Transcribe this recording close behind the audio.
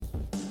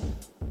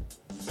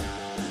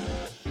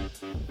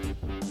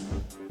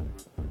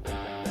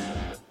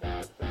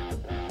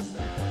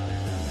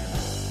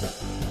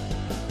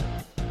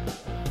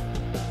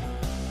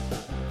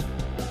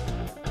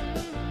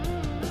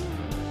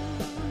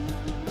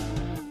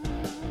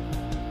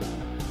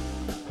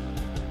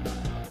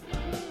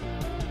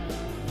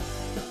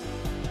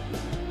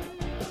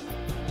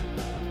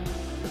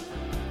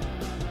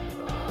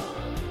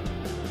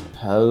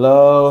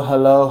Hello,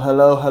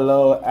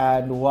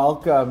 and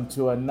welcome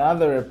to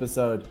another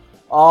episode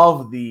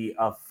of the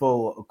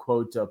Full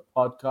Quota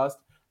podcast.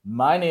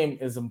 My name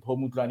is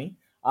Mpomutlani.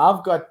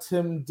 I've got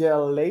Tim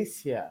Del Lace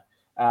here.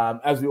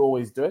 As we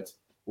always do it,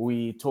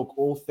 we talk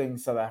all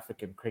things South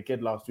African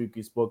cricket. Last week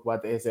we spoke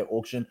about the SA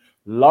auction.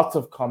 Lots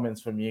of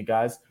comments from you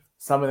guys.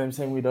 Some of them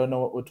saying we don't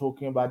know what we're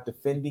talking about,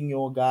 defending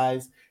your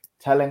guys,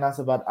 telling us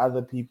about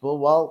other people.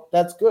 Well,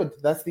 that's good.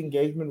 That's the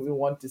engagement we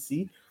want to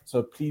see.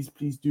 So please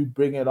do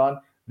bring it on.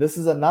 This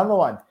is another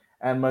one.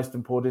 And most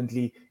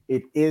importantly,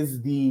 it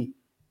is the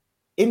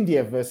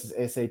India versus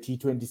SA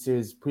T20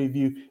 series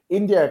preview.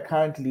 India are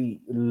currently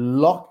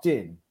locked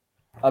in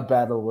a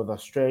battle with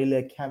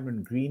Australia.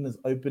 Cameron Green is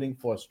opening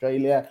for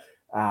Australia.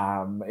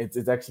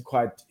 It's actually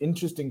quite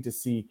interesting to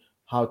see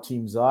how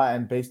teams are.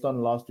 And based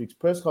on last week's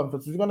press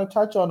conference, we're going to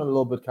touch on a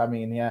little bit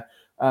coming in here.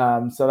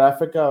 South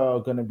Africa are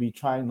going to be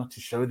trying not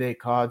to show their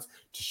cards,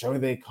 to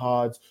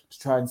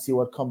try and see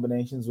what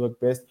combinations work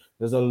best.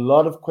 There's a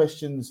lot of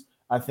questions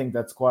I think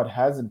that squad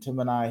has, and Tim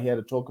and I are here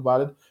to talk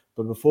about it.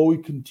 But before we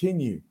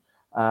continue,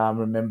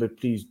 remember,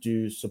 please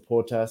do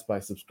support us by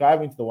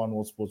subscribing to the One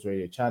World Sports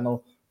Radio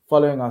channel,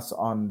 following us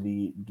on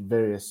the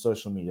various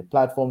social media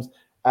platforms,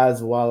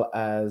 as well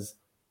as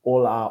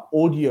all our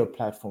audio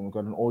platform. We've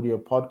got an audio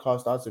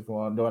podcast out, so if you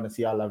don't want to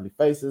see our lovely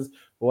faces,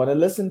 but want to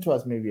listen to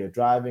us, maybe you're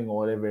driving or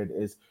whatever it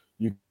is,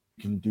 you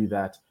can do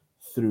that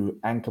through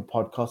Anchor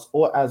Podcast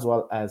or as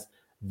well as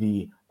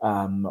the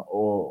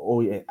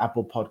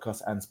Apple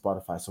Podcast and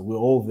Spotify. So we're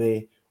all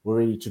there, we're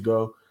ready to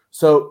go.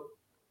 So,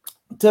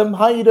 Tim,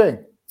 how are you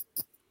doing?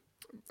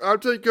 I'm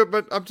doing good,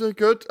 man. I'm doing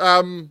good.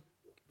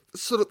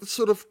 Sort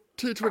of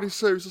T20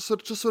 series has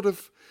sort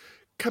of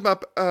come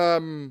up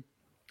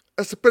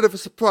as a bit of a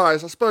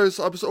surprise. I suppose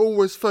I was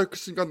always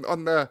focusing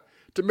on the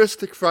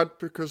domestic front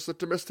because the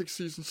domestic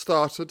season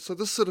started. So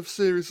this sort of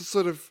series is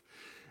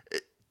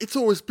it's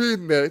always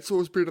been there. It's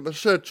always been on the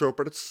schedule,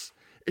 but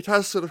it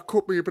has sort of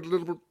caught me a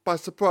little bit by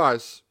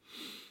surprise.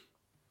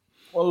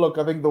 Well, look,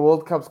 I think the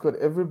World Cup's caught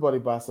everybody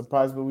by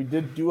surprise, but we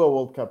did do a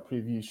World Cup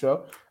preview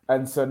show,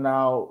 and so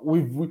now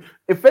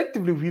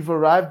we've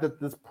arrived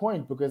at this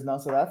point because now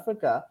South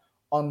Africa,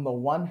 on the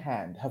one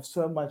hand, have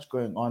so much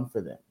going on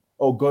for them,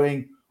 or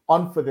going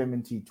on for them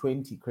in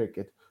T20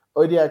 cricket.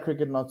 ODI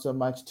cricket, not so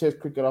much. Test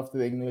cricket after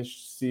the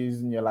English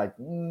season, you're like,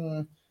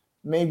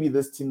 maybe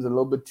this team's a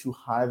little bit too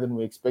high than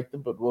we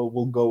expected, but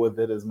we'll go with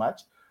it as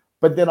much.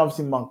 But then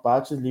obviously Mark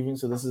Boucher is leaving,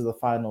 so this is the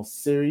final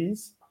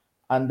series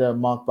under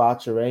Mark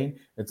Boucher reign.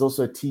 It's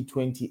also a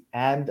T20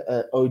 and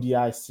a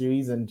ODI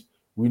series, and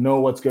we know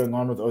what's going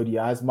on with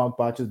ODIs. Mark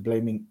Boucher's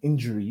blaming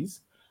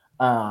injuries.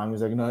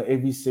 He's like,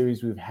 every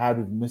series we've had,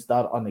 we've missed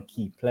out on a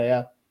key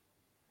player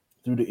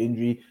through the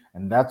injury,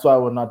 and that's why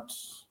we're not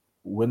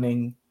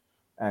winning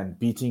and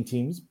beating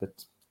teams,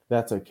 but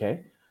that's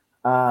okay.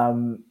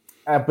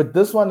 But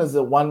this one is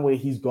the one where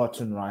he's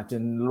gotten right,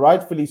 and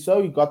rightfully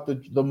so. He got the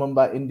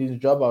Mumbai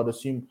Indians job, I would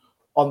assume,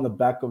 on the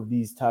back of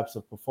these types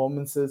of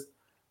performances.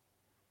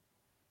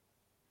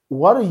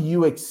 What are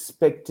you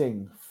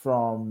expecting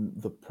from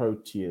the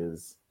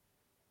Proteas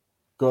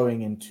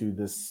going into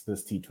this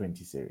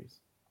T20 series?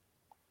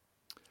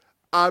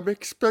 I'm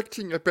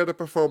expecting a better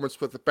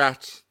performance with the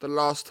bat the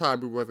last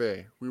time we were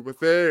there. We were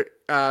there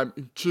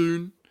in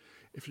June,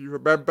 if you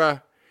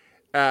remember,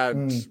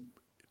 and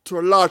to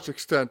a large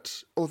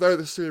extent, although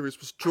the series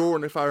was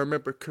drawn, if I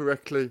remember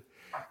correctly,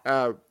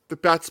 the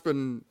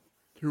batsman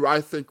who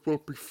I think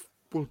will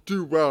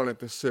do well in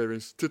this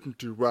series didn't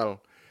do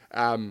well.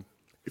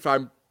 If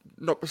I'm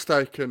not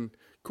mistaken,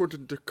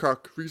 Quinton de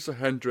Kock, Reza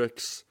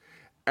Hendricks,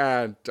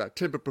 and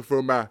Timber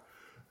Bavuma,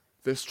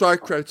 their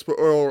strike rates were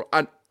all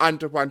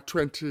under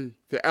 120.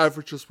 The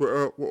averages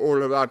were all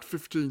around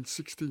 15,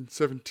 16,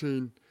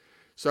 17.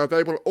 So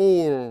they will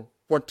all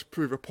want to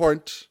prove a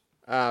point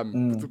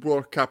with the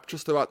World Cup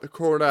just about the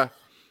corner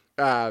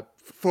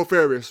for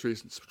various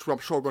reasons, which I'm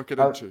sure we'll get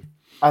into.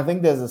 I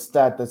think there's a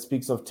stat that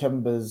speaks of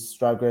Timber's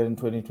strike rate in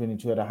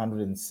 2022 at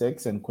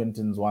 106 and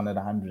Quinton's one at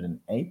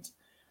 108.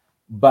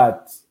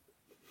 But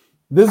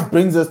this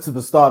brings us to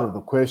the start of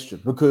the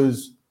question,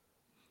 because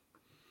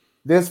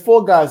there's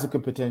four guys who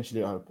could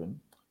potentially open: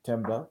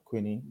 Timber,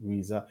 Quinny,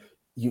 Reza.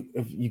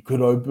 If you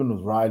could open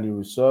with Riley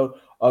Rousseau,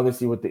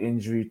 obviously with the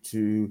injury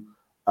to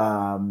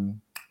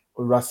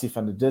Rassie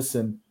van der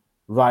Dussen,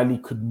 Riley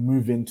could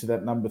move into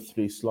that number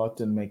 3 slot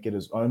and make it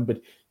his own.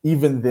 But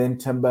even then,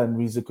 Timber and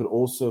Reza could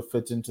also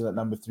fit into that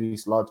number 3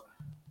 slot.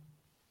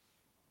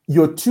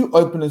 Your two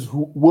openers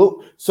who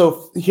will.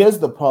 So here's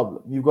the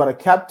problem: you've got a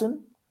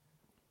captain,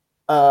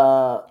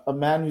 a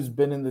man who's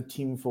been in the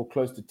team for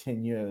close to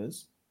 10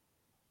 years,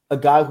 a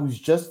guy who's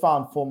just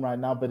found form right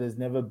now, but has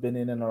never been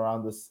in and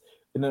around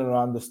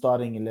the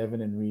starting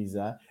 11 in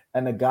Reza,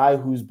 and a guy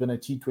who's been a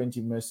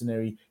T20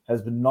 mercenary,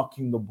 has been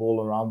knocking the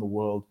ball around the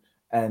world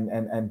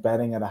and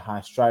batting at a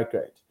high strike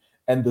rate.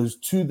 And those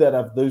two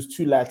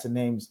latter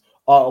names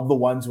are the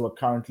ones who are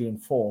currently in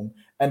form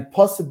and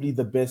possibly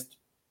the best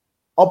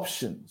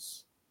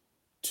options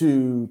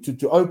to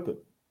open.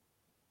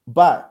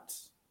 But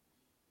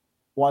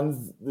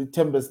one's the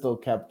Timber's still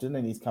captain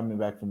and he's coming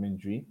back from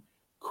injury.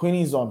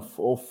 Quinny's on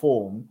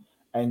form,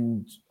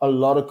 and a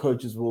lot of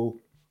coaches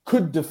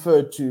could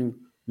defer to,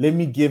 let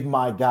me give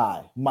my guy,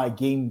 my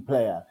game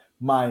player,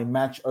 my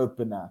match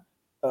opener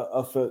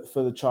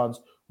for the chance.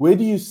 Where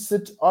do you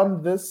sit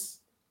on this?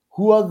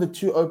 Who are the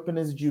two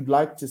openers that you'd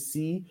like to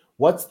see?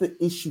 What's the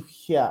issue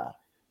here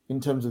in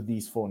terms of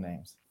these four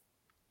names?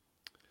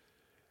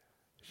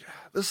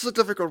 This is a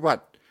difficult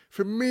one.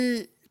 For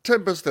me,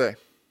 Timber's there.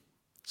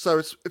 So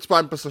it's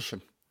one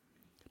position.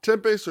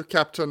 Timber is your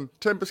captain.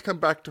 Timber's come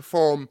back to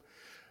form.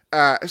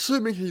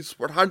 Assuming he's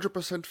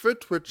 100%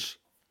 fit, which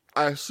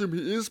I assume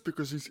he is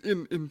because he's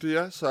in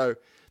India, so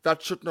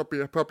that should not be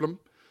a problem.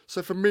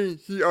 So for me,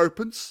 he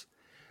opens.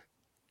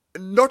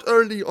 Not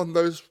only on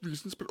those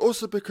reasons, but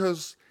also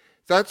because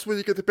that's where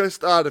you get the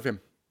best out of him.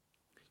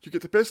 You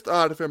get the best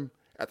out of him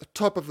at the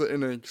top of the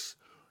innings.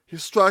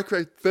 His strike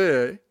rate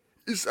there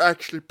is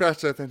actually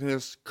better than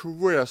his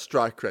career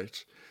strike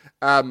rate.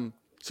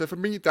 So for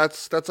me,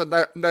 that's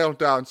a nailed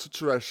down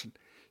situation.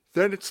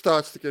 Then it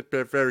starts to get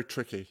very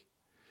tricky.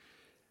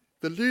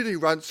 The leading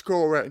run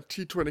scorer in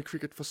T20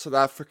 cricket for South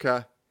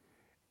Africa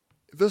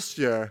this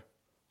year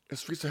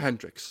is Reeza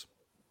Hendricks.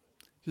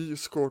 He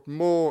has scored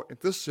more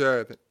this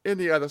year than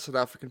any other South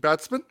African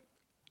batsman.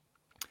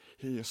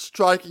 He is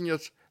striking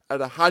it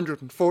at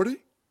 140,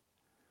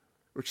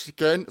 which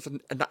again is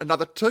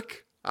another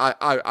tick.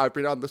 I've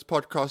been on this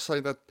podcast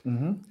saying that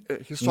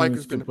his strike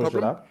has been a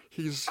problem.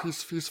 He's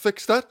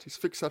fixed that. He's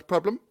fixed that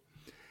problem.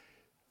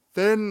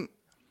 Then,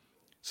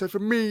 so for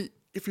me,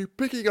 if you're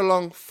picking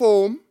along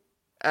form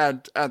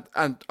and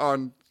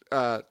on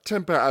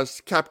Timber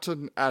as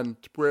captain and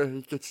where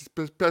he gets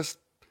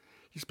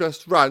his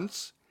best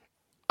runs,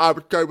 I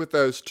would go with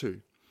those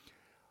two.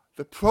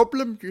 The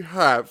problem you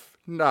have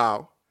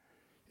now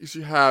is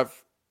you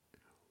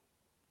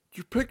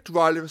picked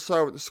Riley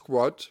Rossouw in the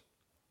squad.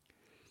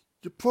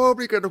 You're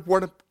probably going to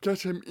want to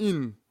get him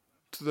in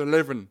to the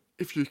 11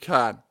 if you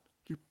can.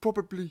 You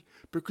probably,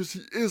 because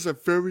he is a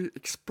very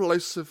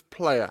explosive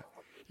player.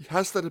 He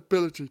has that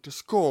ability to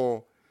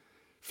score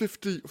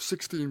 50 or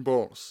 16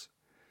 balls.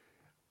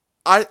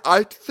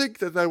 I think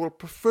that they will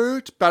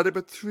prefer to bat him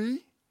at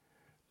 3,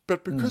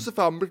 but because of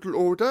our middle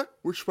order,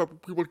 which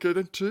we will get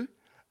into,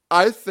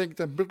 I think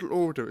the middle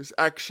order is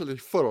actually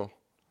full.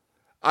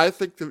 I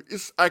think there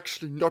is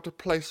actually not a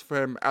place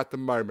for him at the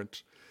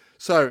moment.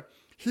 So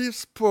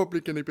he's probably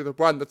going to be the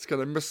one that's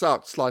going to miss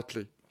out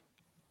slightly.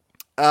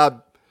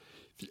 The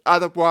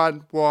other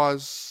one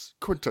was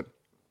Quinton.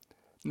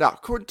 Now,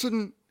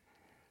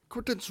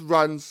 Quinton's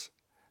runs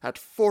had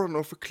fallen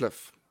off a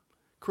cliff.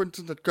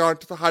 Quinton had gone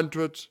to the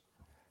 100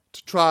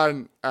 to try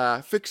and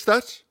fix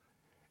that.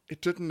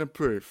 It didn't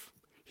improve.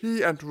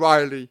 He and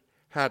Riley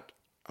had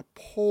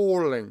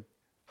appalling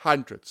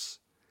hundreds.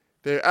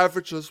 Their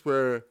averages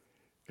were,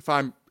 if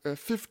I'm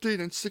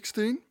 15 and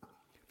 16,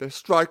 their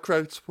strike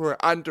rates were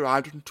under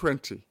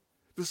 120.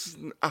 This is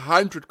a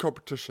 100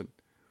 competition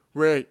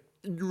where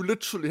you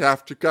literally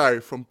have to go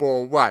from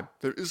ball 1.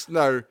 There is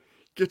no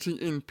getting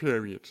in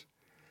period.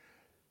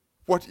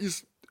 What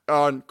is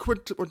on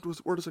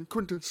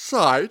Quinton's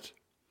side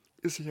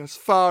is he has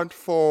found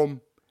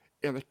form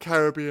in the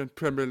Caribbean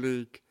Premier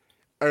League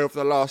over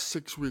the last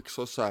 6 weeks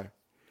or so.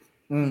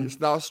 He is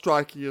now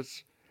striking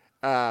it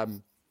at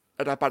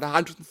about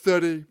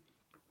 130.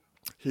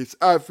 His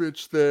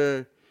average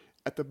there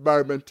at the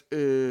moment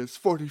is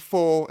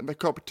 44 in the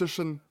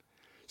competition.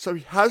 So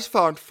he has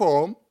found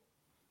form,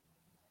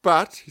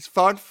 but he's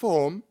found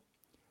form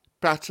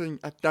batting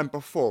at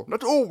number 4.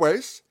 Not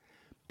always,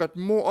 but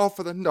more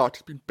often than not,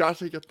 he's been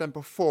batting at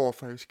number 4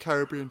 for his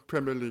Caribbean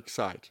Premier League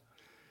side.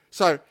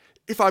 So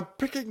if I'm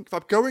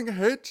going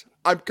ahead,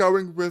 I'm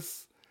going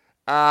with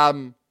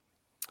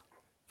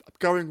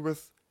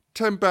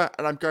Timber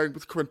and I'm going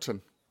with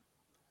Quinton.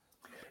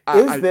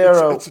 Is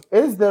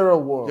there a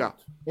world? Yeah.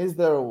 Is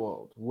there a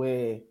world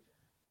where?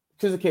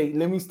 Because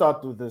let me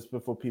start with this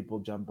before people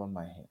jump on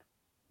my head.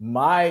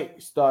 My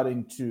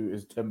starting 2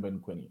 is Timber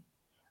and Quinny,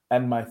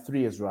 and my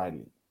 3 is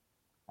Riley.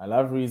 I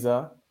love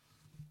Reeza.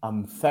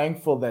 I'm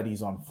thankful that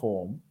he's on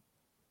form,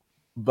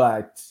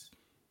 but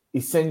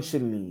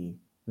essentially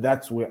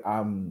that's where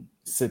I'm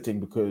sitting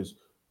because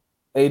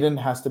Aiden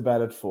has to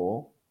bat at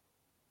 4.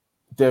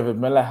 David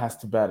Miller has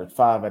to bat at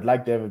 5. I'd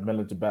like David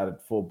Miller to bat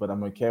at 4, but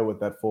I'm okay with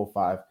that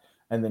 4-5.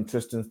 And then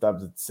Tristan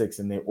Stubbs at 6,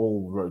 and they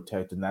all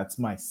rotate, and that's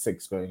my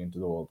 6 going into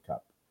the World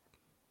Cup.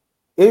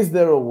 Is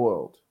there a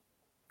world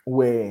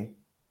where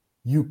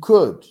you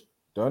could,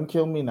 don't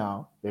kill me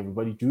now,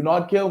 everybody, do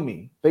not kill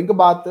me. Think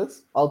about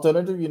this,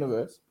 alternative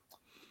universe.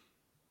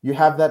 You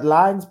have that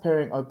Lions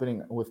pairing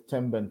opening with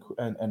Timber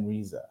and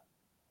Reeza,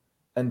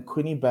 and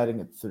Quinny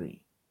batting at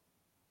 3.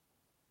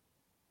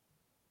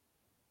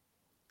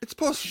 It's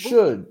possible.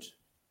 Should.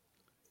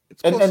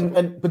 It's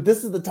possible. But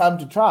this is the time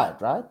to try it,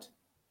 right?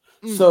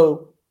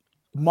 So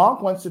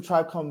Mark wants to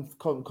try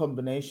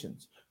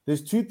combinations.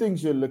 There's 2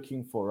 things you're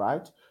looking for,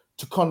 right?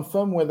 To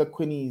confirm whether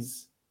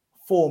Quinny's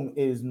form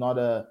is not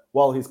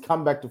his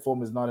comeback to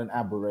form is not an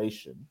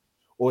aberration,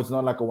 or it's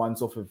not like a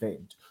once-off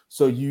event.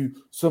 So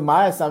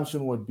my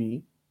assumption would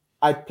be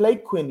I'd play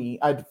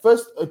Quinny. I'd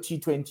first a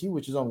T20,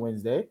 which is on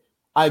Wednesday.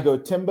 I go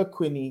Timber,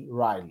 Quinny,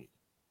 Riley,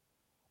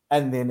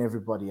 and then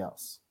everybody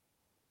else.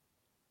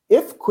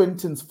 If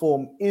Quinton's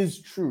form is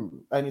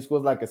true and he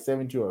scores like a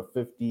 70 or a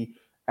 50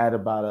 at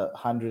about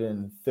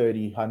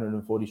 130,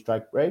 140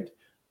 strike rate,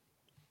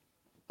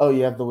 oh,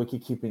 you have the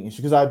wicket keeping issue.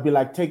 Because I'd be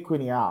like, take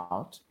Quinny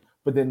out,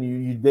 but then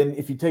you then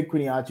if you take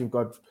Quinny out, you've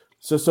got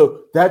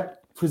so that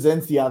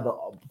presents the other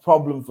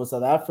problem for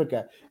South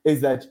Africa is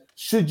that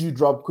should you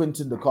drop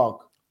Quinton de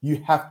Kock, you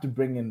have to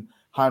bring in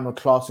Heinrich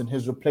Klaasen.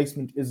 His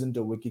replacement isn't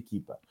a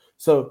wicketkeeper.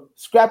 So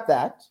scrap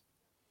that.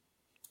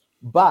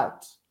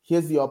 But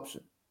here's the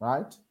option,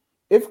 right?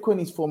 If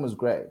Quinny's form is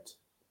great,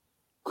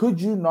 could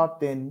you not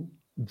then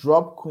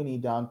drop Quinny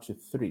down to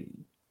 3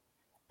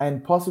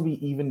 and possibly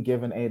even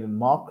give an Aiden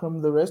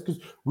Markram the rest?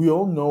 Because we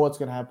all know what's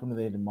going to happen with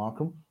Aiden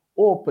Markram,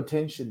 or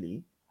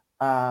potentially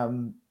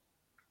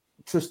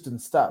Tristan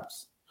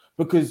Stubbs,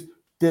 because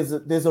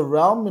there's a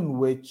realm in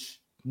which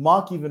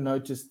Mark even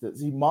noticed that.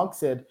 See, Mark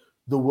said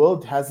the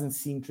world hasn't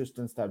seen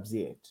Tristan Stubbs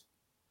yet,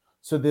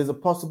 so there's a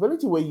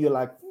possibility where you're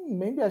like,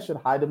 maybe I should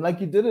hide him, like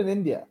you did in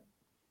India,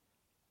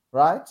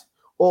 right?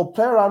 Or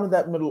play around with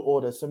that middle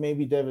order. So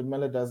maybe David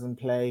Miller doesn't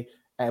play,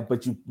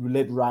 but you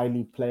let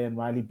Riley play, and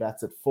Riley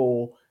bats at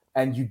 4,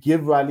 and you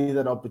give Riley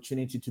that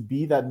opportunity to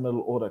be that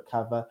middle order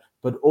cover,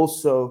 but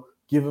also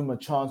give him a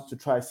chance to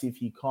try see if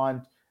he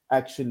can't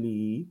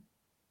actually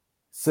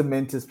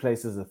cement his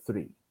place as a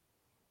 3.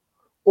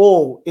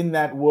 Or in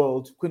that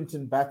world,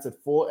 Quinton bats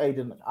at 4,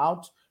 Aiden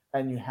out,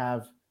 and you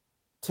have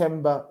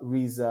Temba,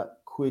 Reza,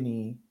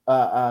 Quinny,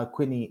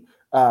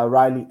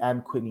 Riley,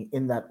 and Quinny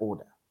in that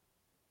order.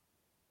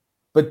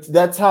 But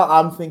that's how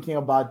I'm thinking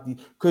about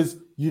because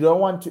you don't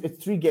want to.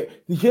 It's 3 games.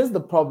 Here's the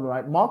problem,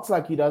 right? Mark's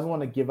like he doesn't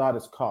want to give out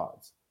his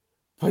cards,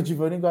 but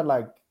you've only got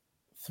like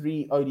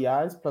 3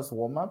 ODIs plus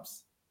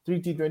warm-ups, 3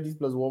 T20s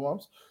plus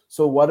warm-ups.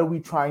 So what are we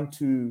trying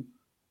to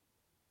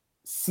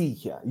see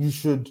here?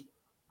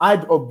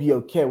 I'd be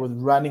okay with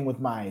running with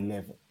my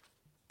 11.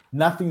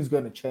 Nothing's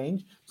going to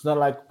change. It's not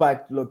like,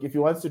 but look, if he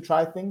wants to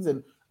try things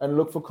and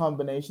look for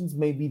combinations,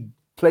 maybe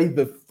play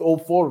all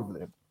 4 of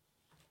them.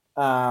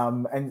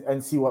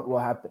 And see what will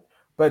happen.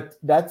 But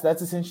that's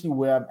essentially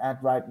where I'm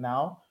at right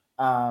now.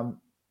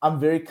 I'm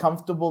very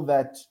comfortable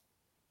that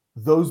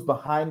those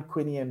behind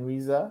Quinny and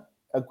Reza,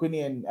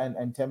 Quinny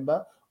and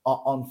Temba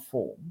are on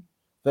form.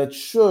 That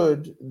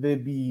should there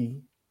be,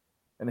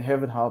 and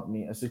heaven help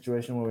me, a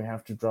situation where we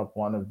have to drop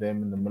one of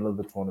them in the middle of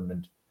the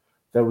tournament,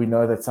 that we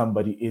know that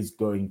somebody is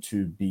going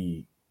to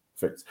be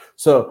fit.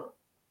 So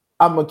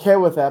I'm okay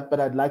with that, but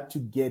I'd like to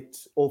get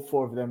all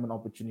 4 of them an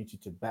opportunity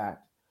to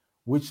bat,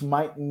 which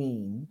might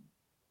mean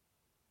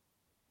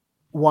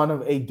one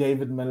of a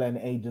David Miller and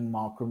Aiden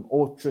Markram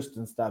or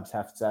Tristan Stubbs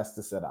has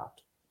to sit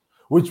out,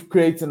 which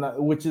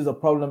is a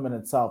problem in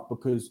itself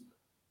because,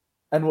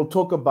 and we'll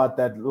talk about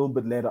that a little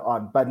bit later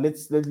on. But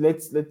let's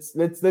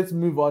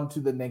move on to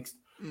the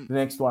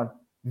next one.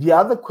 The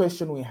other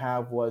question we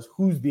have was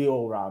who's the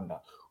all-rounder?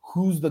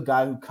 Who's the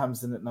guy who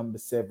comes in at number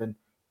 7?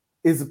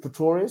 Is it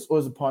Pretorius or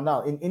is it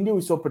Parnell? In India,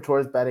 we saw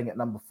Pretorius batting at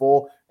number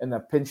 4 in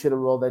the pinch hitter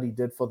role that he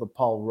did for the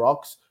Paul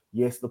Rocks.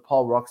 Yes, the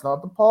Paul Rocks,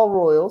 not the Paul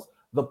Royals,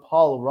 the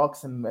Paul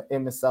Rocks in the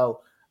MSL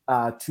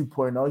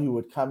 2.0. He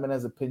would come in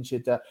as a pinch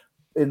hitter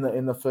in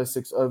the first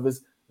 6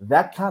 overs.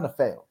 That kind of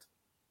failed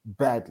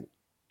badly.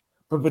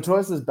 But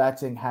Pretorius'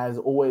 batting has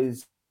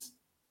been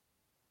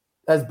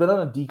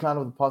on a decline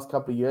over the past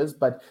couple of years,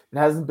 but it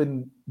hasn't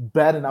been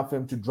bad enough for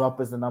him to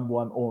drop as the number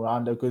 1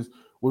 all-rounder, because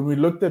when we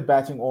looked at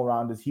batting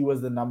all-rounders, he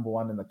was the number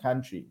 1 in the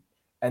country.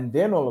 And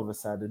then all of a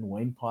sudden,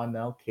 Wayne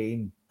Parnell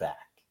came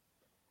back.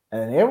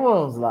 And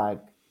everyone was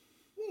like,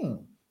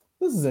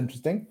 this is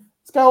interesting.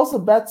 This guy also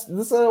bats.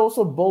 This guy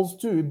also bowls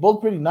too. He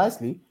bowled pretty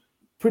nicely,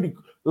 a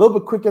little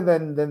bit quicker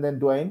than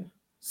Dwayne.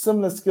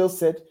 Similar skill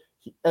set,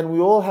 and we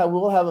all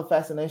have a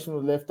fascination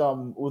with left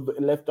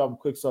arm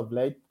quicks of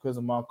late because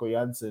of Marco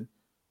Jansen.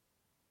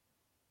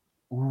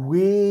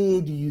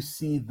 Where do you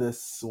see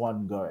this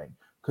one going?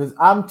 Because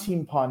I'm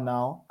Team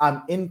Parnell.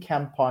 I'm in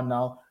Camp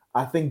Parnell.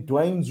 I think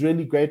Dwayne's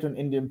really great on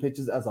Indian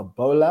pitches as a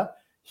bowler.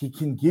 He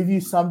can give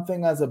you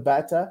something as a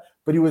batter,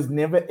 but he was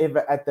never,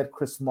 ever at that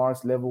Chris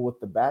Morris level with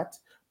the bat.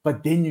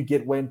 But then you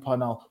get Wayne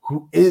Parnell,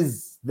 who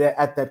is there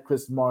at that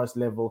Chris Morris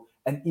level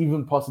and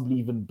possibly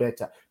even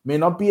better. May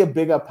not be a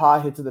bigger power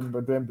hitter than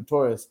Dwayne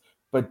Pretorius,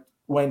 but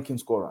Wayne can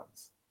score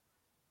runs.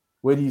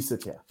 Where do you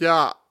sit here?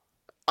 Yeah,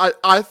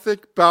 I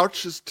think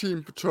Bouch is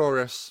Team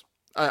Pretorius.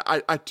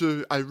 I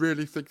do. I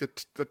really think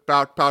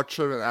that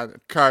Boucher and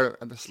Kyle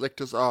and the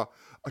selectors are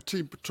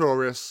Team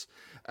Pretorius.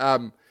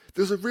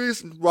 There's a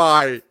reason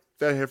why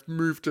they have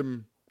moved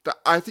him.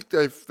 I think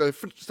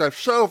they've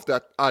shelved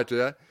that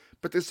idea,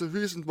 but there's a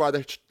reason why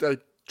they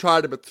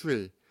tried him at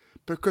 3,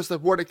 because they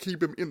want to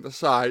keep him in the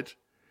side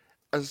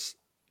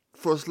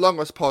for as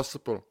long as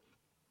possible.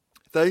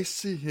 They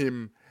see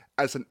him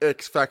as an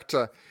X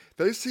factor.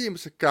 They see him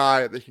as a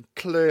guy that can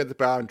clear the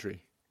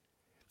boundary.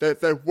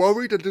 They're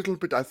worried a little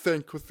bit, I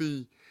think, with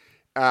the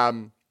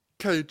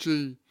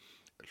KG,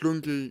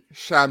 Lungi,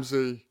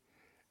 Shamsi,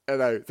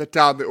 they're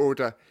down the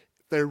order.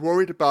 They're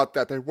worried about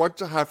that. They want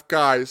to have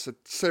guys at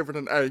 7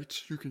 and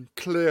 8 who can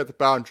clear the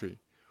boundary,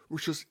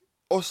 which is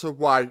also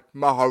why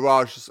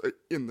Maharaj is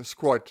in the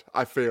squad,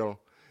 I feel.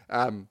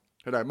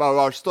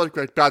 Maharaj is not a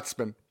great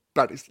batsman,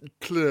 but he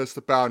clears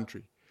the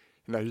boundary.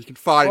 You can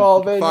find.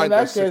 Well, then in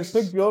that case,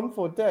 pick Bjorn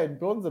Fortuin.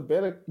 Bjorn's a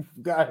better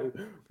guy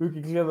who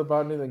can clear the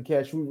boundary than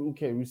Cash.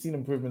 Okay, we've seen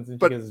improvements in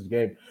Chikesa's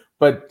game,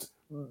 but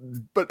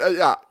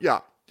yeah,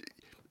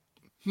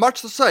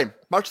 much the same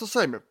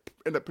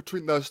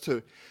between those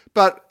two.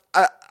 But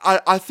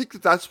I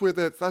think that's where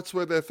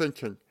they're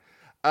thinking.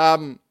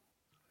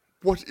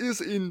 What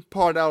is in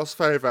Parnell's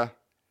favour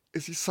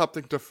is he's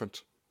something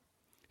different.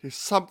 He's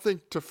something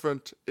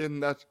different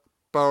in that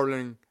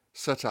bowling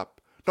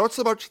setup. Not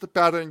so much the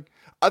batting.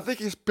 I think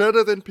he's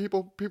better than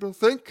people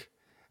think,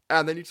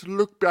 and they need to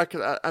look back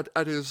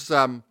at his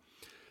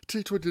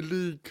T20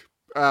 League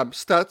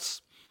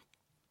stats.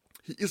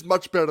 He is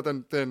much better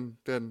than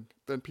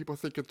people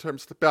think in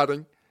terms of the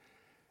batting.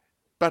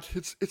 But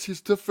it's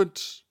his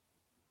different,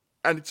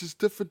 and it's his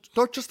different.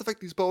 Not just the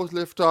fact he's bowls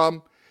left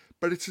arm,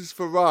 but it's his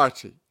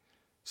variety.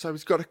 So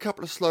he's got a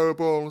couple of slower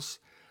balls.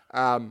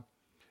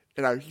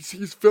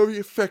 He's very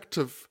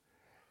effective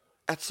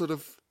at sort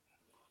of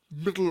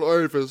middle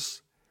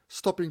overs,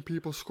 stopping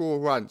people score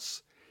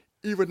runs.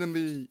 Even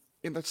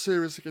in that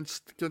series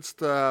against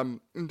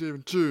India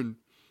in June,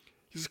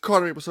 his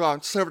economy was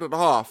around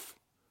 7.5.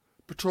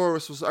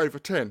 Pretorius was over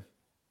 10.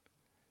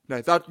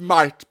 Now that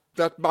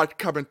might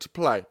come into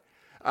play.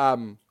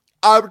 I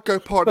would go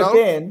Parnell. But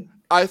then,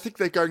 I think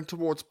they're going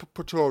towards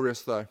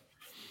Pretorius though.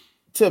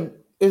 Tim,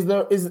 is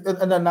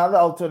another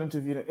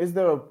alternative unit? Is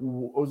there a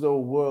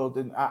world?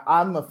 And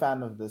I'm a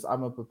fan of this.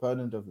 I'm a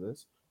proponent of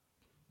this.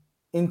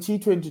 In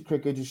T20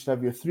 cricket, you should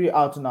have your 3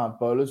 out-and-out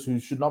bowlers who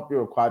should not be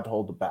required to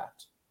hold the bat.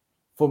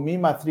 For me,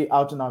 my 3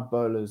 out-and-out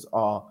bowlers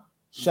are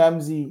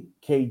Shamsi,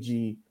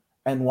 KG,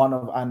 and one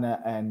of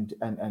Anna and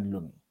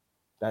Lungi.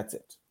 That's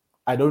it.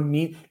 I don't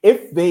need...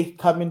 If they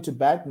come into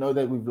bat, know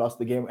that we've lost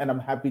the game, and I'm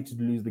happy to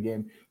lose the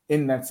game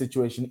in that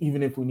situation,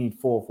 even if we need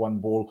 4 off 1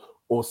 ball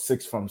or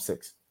 6 from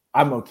 6.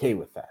 I'm okay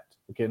with that.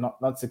 Okay,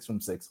 not 6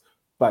 from 6.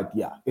 But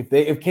yeah, if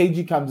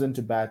KG comes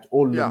into bat,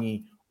 or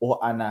Lungi, or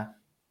Anna...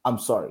 I'm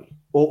sorry,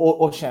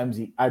 or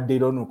Shamsi, they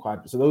don't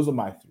require it. So those are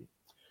my 3.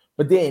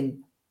 But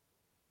then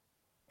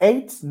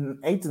 8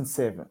 and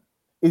 7,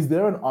 is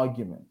there an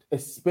argument,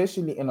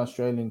 especially in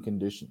Australian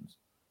conditions,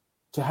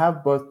 to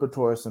have both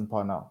Pretorius and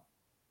Parnell?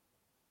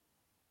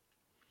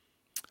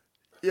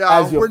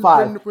 Yeah, as your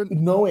 5,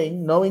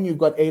 knowing you've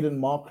got Aiden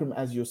Markram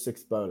as your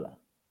 6th bowler,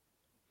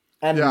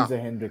 and Reza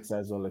Hendricks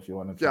as well, if you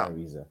want to try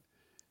Reza.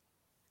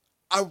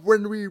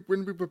 When we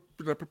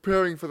were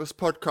preparing for this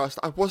podcast,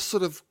 I was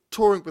sort of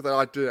touring with that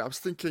idea. I was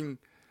thinking,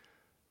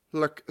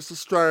 look, it's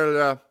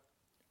Australia.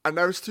 I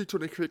know it's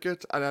T20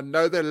 cricket, and I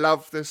know they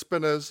love their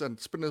spinners, and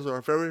spinners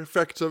are very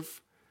effective.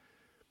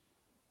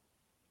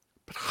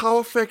 But how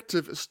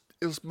effective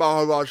is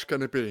Maharaj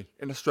going to be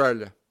in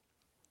Australia?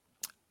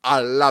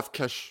 I love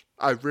Kesh.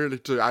 I really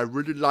do. I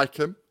really like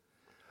him.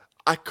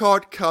 I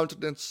can't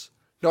countenance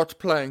not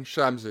playing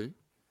Shamsi.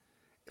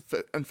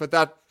 And for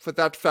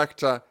that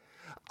factor,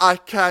 I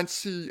can't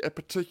see a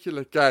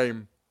particular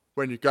game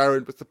when you go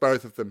in with the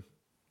both of them.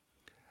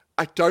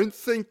 I don't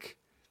think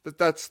that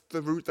that's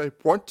the route they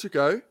want to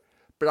go,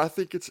 but I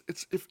think it's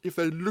if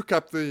they look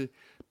up the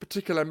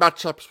particular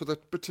matchups with a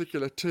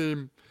particular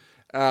team,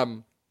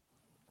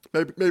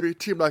 maybe a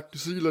team like New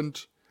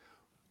Zealand,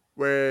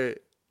 where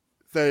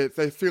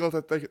they feel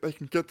that they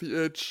can get the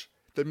edge,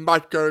 they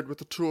might go in with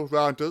the 2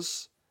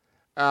 all-rounders.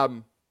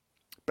 But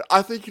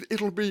I think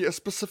it'll be a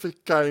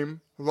specific game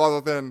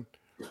rather than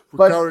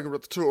going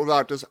with the 2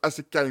 all-rounders as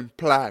a game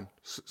plan,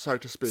 so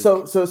to speak.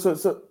 So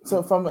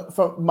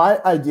from my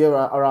idea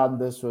around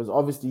this was,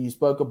 obviously you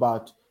spoke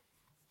about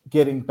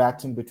getting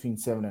batting between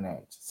 7 and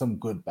 8, some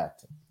good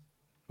batting.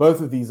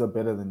 Both of these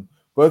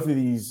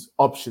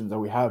options that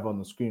we have on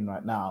the screen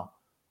right now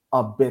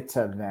are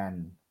better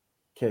than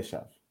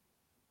Keshav.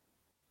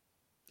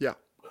 Yeah.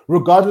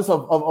 Regardless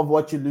of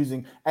what you're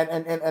losing.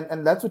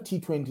 And that's what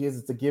T20 is.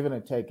 It's a give and a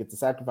take. It's a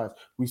sacrifice.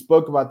 We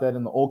spoke about that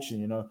in the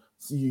auction,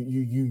 So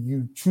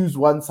you choose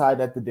one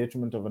side at the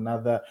detriment of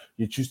another.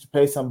 You choose to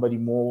pay somebody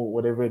more,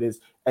 whatever it is.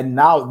 And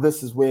now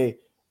this is where,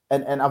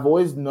 and I've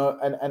always known,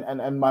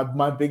 and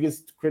my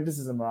biggest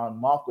criticism around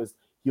Mark was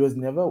he was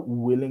never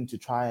willing to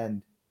try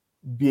and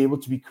be able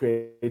to be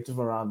creative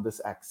around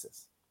this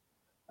axis.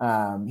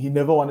 He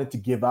never wanted to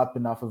give up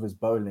enough of his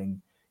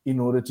bowling in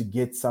order to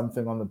get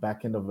something on the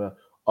back end of a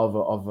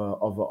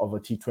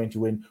T20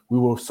 when we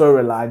were so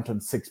reliant on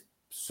six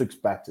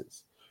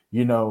batters.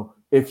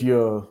 If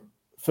you're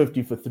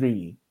 50 for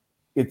 3,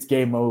 it's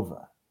game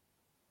over.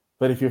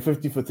 But if you're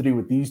 50 for 3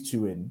 with these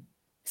 2 in,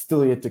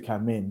 still yet to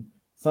come in,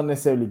 it's not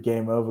necessarily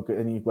game over,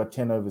 and you've got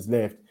 10 overs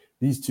left.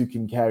 These 2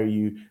 can carry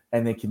you,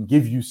 and they can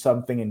give you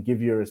something and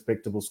give you a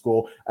respectable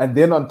score. And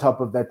then on top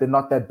of that, they're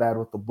not that bad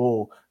with the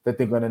ball that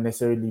they're going to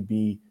necessarily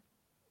be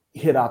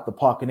hit out the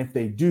park. And if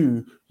they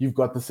do, you've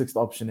got the 6th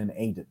option in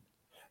Aiden.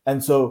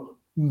 And so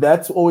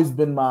that's always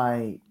been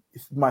my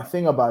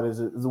thing about it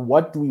is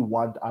what do we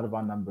want out of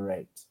our number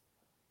 8?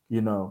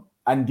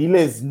 Andile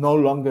is no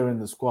longer in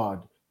the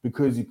squad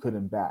because he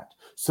couldn't bat.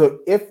 So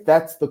if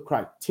that's the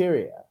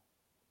criteria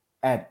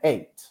at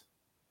 8,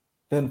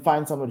 then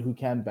find somebody who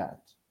can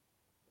bat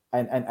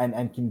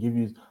and can give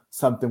you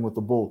something with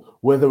the ball,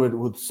 whether it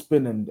would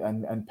spin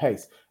and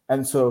pace.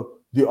 And so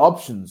the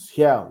options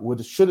here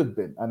should have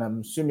been, and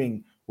I'm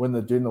assuming when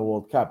they're doing the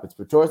World Cup, it's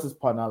Pretorius, it's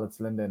Parnell, it's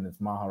Linder, and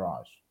it's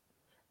Maharaj.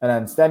 And I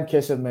understand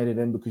Keshav made it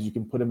in because you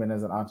can put him in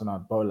as an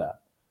out-and-out bowler.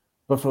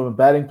 But from a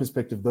batting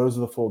perspective, those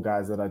are the 4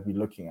 guys that I'd be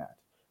looking at.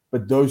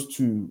 But those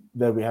 2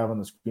 that we have on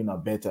the screen are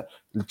better.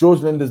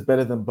 George Linder is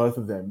better than both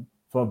of them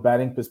from a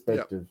batting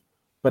perspective. Yep.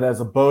 But as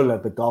a bowler,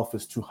 the gulf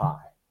is too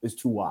high. It's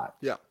too wide.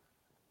 Yeah.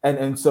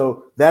 And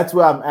so that's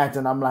where I'm at.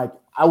 And I'm like,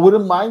 I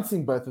wouldn't mind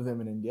seeing both of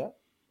them in India.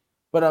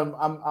 But I'm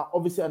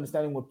obviously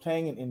understanding we're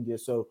playing in India.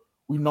 So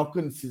we're not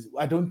going to see,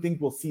 I don't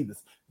think we'll see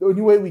this. The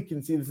only way we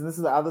can see this, and this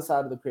is the other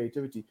side of the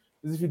creativity,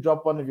 is if you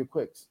drop one of your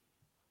quicks.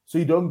 So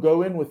you don't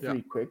go in with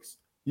 3 quicks.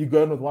 You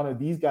go in with one of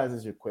these guys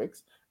as your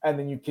quicks, and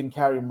then you can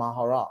carry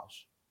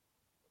Maharaj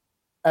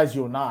as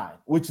your 9,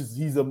 which is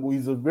he's a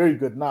very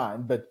good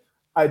 9, but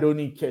I don't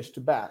need Kesh to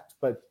bat.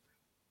 But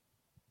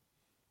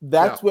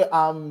that's where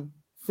I'm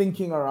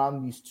thinking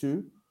around these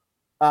 2.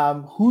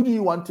 Who do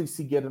you want to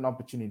see get an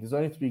opportunity? There's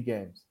only 3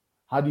 games.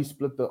 How do you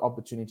split the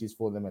opportunities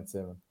for them at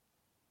 7?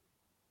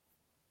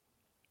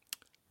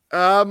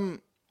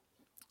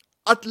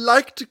 I'd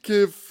like to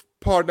give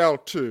Parnell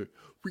 2.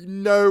 We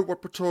know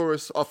what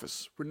Pretorius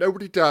offers. We know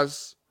what he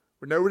does.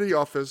 We know what he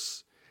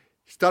offers.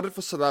 He started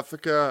for South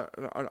Africa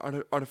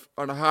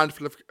on a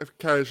handful of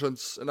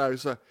occasions.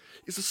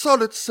 He's a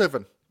solid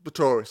 7,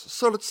 Pretorius. A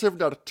solid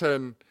 7 out of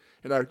 10.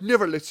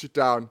 Never lets you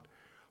down.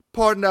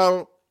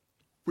 Parnell,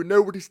 we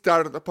know what he's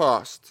done in the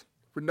past.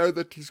 We know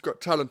that he's got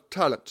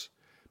talent.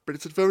 But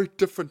it's a very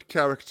different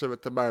character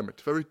at the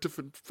moment. Very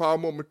different, far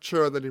more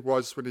mature than he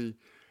was when he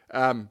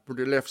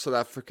left South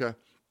Africa.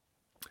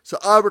 So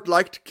I would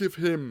like to give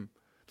him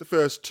the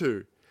first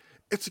 2.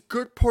 It's a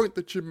good point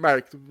that you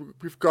make.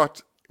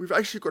 We've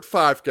actually got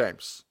 5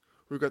 games.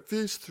 We've got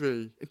these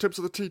 3 in terms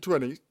of the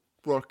T20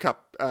 World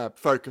Cup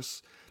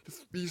focus.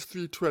 These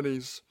 3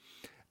 20s,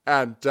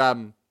 and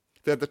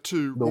they're the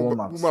 2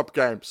 warm-up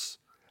games.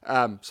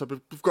 So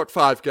we've got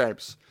 5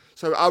 games.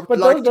 So I would but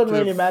like those don't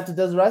really matter.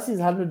 Does Rassie's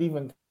 100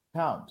 even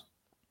count?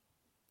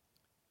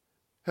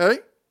 Hey?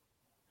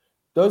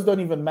 Those don't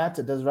even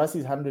matter. Does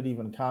Rassie's 100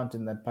 even count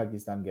in that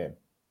Pakistan game?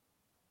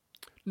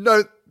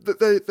 No,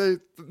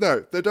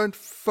 they don't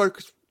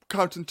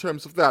count in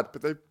terms of that,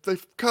 but they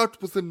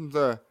count within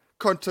the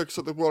context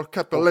of the World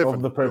Cup 11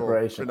 of the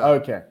preparation.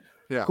 Okay,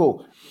 yeah,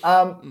 cool.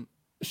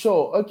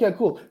 Sure. Okay,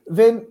 cool.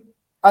 Then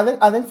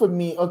I think for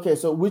me, okay.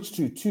 So which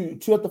 2?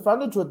 2 at the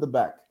front or 2 at the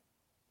back?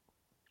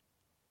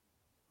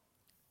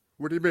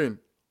 What do you mean?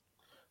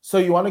 So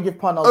you want to give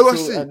Parnell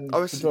 2 and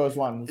Pretorius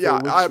 1? So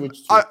yeah,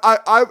 which 2?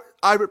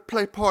 I would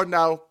play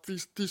Parnell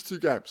these 2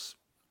 games.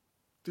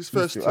 These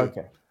first 2.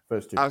 Okay.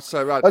 First 2.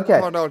 So right, okay.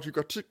 Parnell, you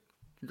got 2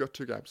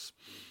 games.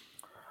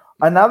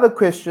 Another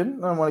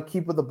question, I want to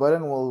keep with the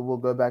button. We'll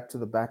go back to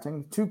the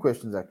batting. 2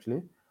 questions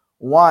actually.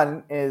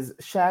 One is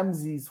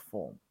Shamsi's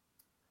form.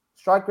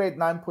 Strike rate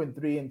 9.3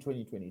 in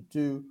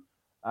 2022.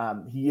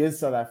 He is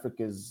South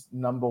Africa's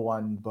number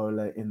 1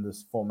 bowler in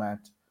this format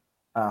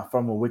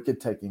from a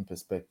wicket-taking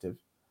perspective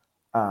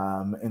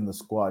in the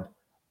squad.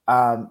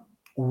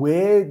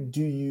 Where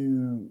do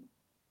you...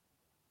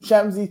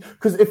 Shamsi,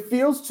 because it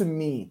feels to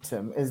me,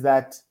 Tim, is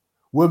that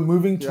we're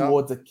moving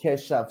towards a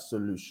Keshav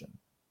solution.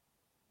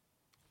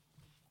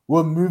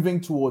 We're moving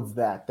towards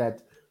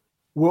that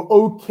we're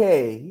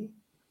okay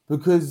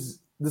because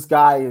this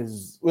guy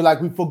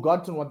we've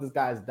forgotten what this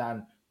guy has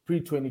done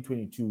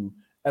pre-2022,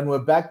 and we're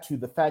back to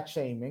the fat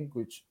shaming,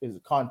 which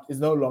is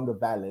no longer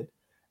valid,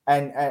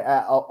 and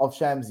of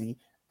Shamsi,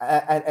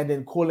 and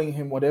then calling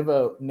him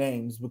whatever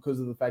names because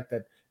of the fact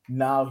that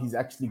now he's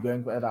actually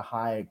going at a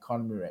high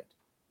economy rate.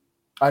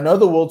 I know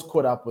the world's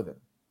caught up with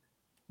him,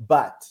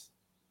 but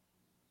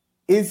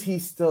is he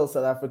still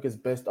South Africa's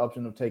best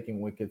option of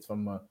taking wickets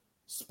from a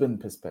spin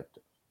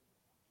perspective?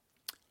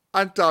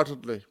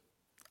 Undoubtedly.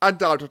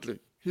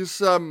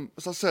 His,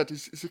 as I said,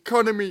 his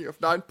economy of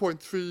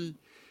 9.3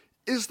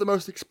 is the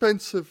most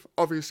expensive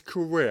of his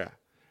career.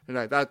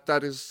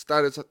 That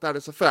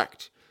is a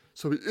fact.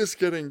 So he is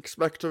getting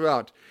smacked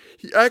around.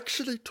 He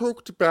actually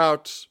talked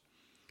about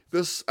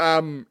this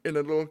in a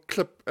little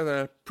clip in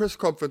a press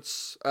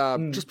conference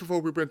just before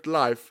we went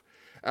live,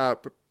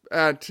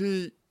 and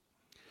he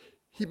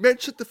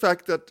mentioned the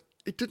fact that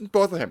it didn't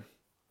bother him.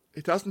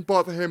 It doesn't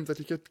bother him that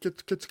he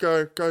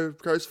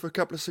goes for a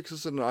couple of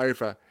sixes and an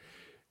over.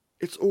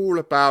 It's all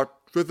about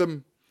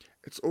rhythm.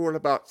 It's all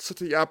about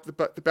sitting up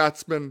the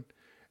batsman.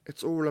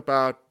 It's all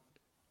about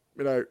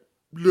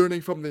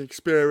learning from the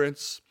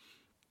experience.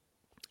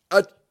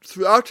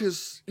 Throughout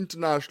his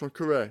international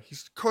career,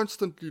 he's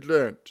constantly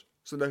learned.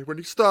 So when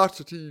he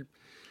started, he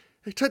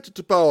tended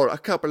to bowl a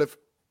couple of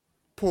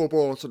poor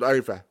balls and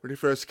over when he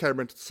first came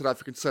into the South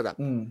African setup.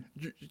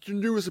 You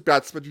knew as a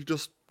batsman, you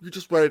just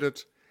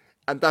waited,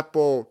 and that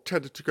ball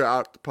tended to go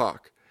out the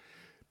park.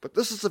 But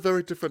this is a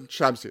very different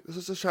Shamsi. This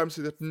is a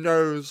Shamsi that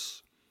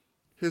knows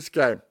his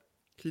game.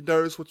 He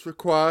knows what's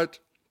required.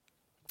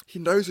 He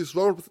knows his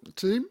role within the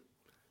team.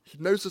 He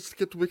knows it's to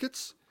get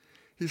wickets.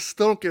 He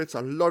still gets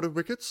a lot of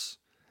wickets.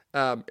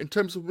 In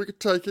terms of wicket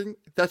taking,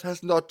 that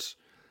has not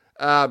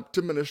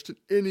diminished in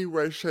any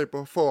way, shape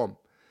or form.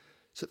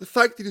 So the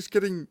fact that he's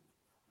getting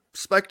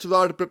smacked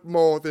around a bit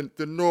more than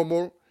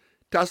normal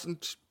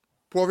doesn't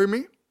worry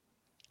me.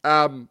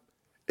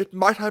 It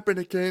might happen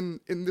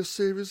again in this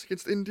series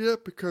against India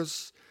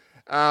because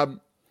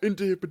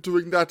India have been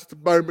doing that at the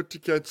moment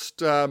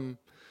against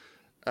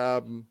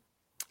Adam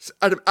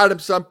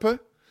Zampa.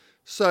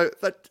 So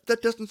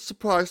that doesn't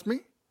surprise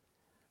me.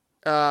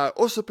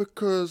 Also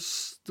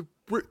because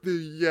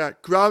the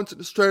grounds in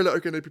Australia are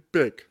going to be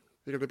big.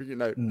 They're going to be,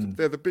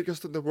 they're the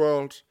biggest in the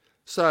world.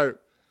 So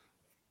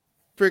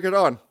bring it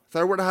on. If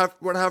they want to have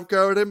a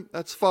go at him,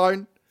 that's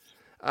fine.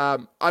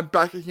 I'm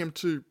backing him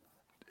to.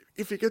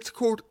 If he gets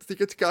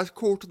guys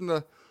caught in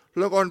the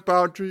long-on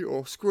boundary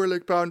or square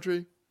leg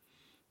boundary,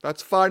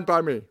 that's fine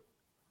by me.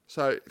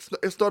 So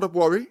it's not a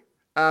worry.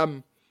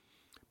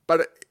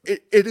 But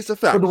it is a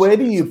fact. But where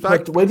do you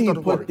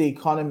put the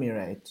economy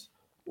rate?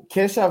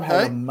 Keshav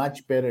had a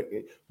much better.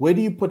 Where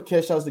do you put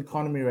Keshav's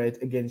economy rate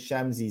against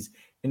Shamsi's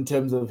in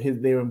terms of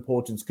their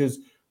importance? Because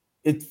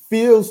it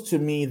feels to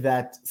me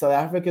that South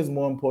Africa is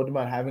more important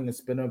about having a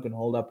spinner who can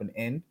hold up an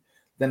end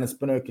than a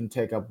spinner who can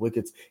take up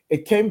wickets.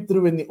 It came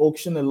through in the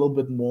auction a little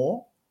bit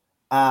more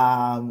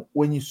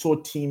when you saw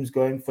teams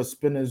going for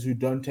spinners who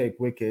don't take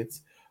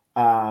wickets,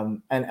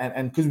 and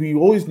because we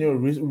always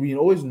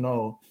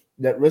know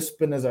that wrist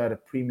spinners are at a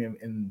premium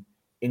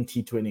in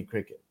T20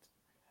 cricket,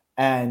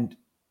 and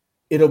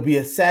it'll be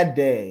a sad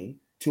day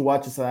to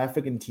watch a South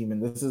African team,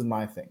 and this is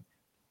my thing,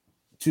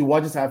 to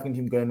watch a South African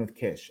team going with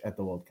Kesh at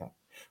the World Cup.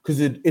 Because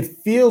it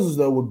feels as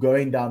though we're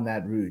going down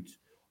that route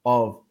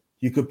of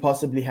you could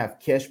possibly have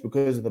Kesh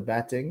because of the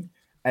batting,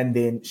 and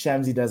then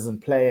Shamsi doesn't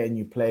play, and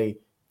you play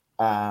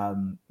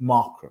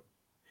Markram.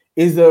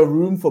 Is there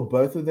room for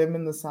both of them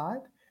in the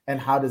side? And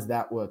how does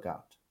that work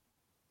out?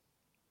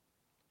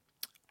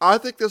 I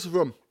think there's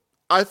room.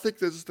 I think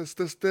there's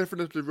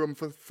definitely room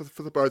for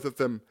the both of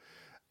them.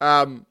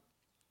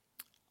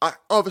 I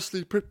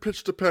obviously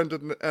pitch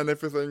dependent and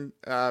everything.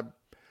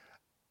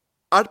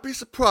 I'd be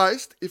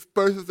surprised if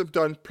both of them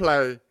don't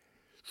play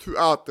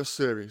throughout the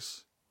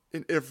series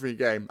in every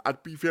game.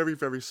 I'd be very,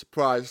 very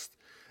surprised.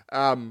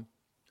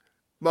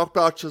 Mark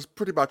Boucher has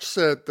pretty much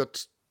said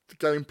that the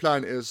game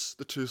plan is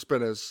the two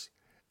spinners,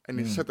 and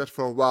he's said that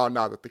for a while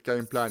now, that the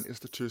game plan is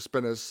the two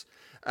spinners.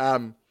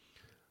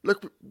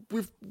 Look,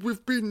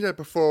 we've been here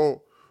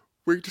before.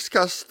 We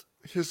discussed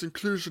his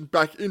inclusion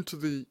back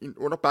into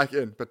not back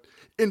in, but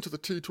into the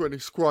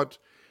T20 squad.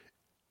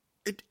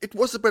 It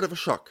was a bit of a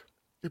shock.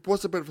 It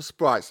was a bit of a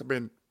surprise. I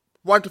mean,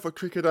 wonderful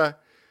cricketer,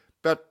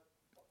 but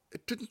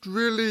it didn't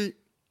really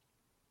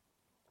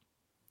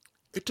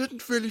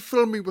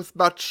fill me with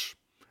much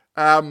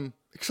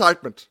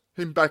excitement.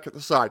 Him back at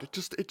the side. It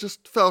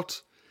just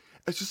felt,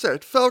 as you said,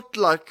 it felt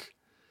like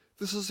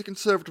this is a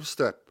conservative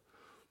step.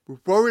 We're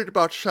worried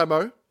about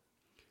Shamo.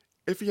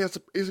 If he has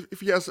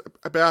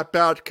a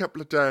bad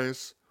couple of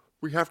days,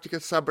 we have to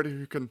get somebody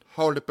who can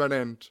hold up an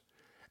end,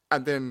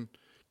 and then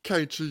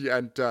KG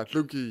and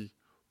Lungi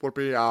will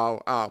be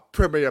our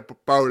premier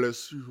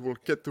bowlers who will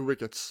get the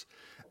wickets.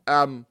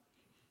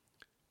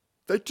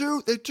 They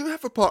do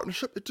have a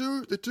partnership. They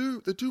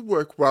do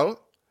work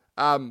well.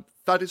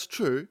 That is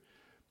true,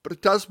 but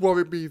it does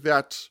worry me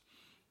that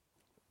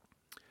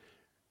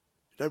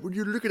when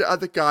you look at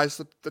other guys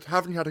that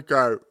haven't had a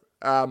go,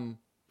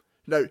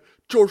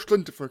 George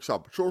Linder, for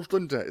example. George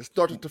Linder is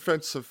not a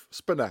defensive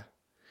spinner.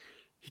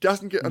 He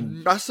doesn't get a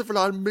massive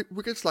amount of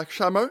wickets like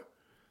Shamo,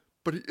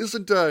 but he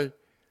isn't a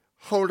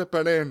hold up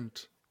an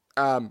end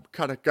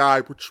kind of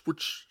guy, which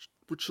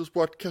is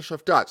what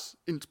Keshav does,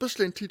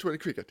 especially in T20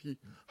 cricket. He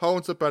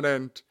holds up an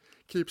end,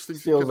 keeps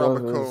things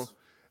economical.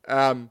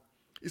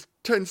 He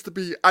tends to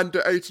be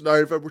under 8 and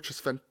over, which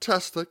is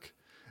fantastic.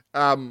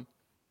 But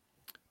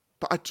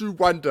I do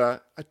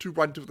wonder with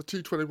the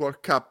T20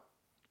 World Cup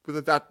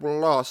whether that will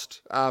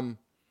last.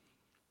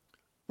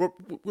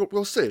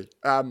 We'll see.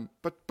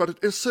 But it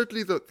is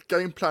certainly the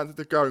game plan that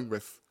they're going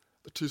with,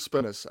 the two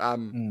spinners.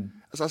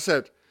 As I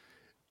said,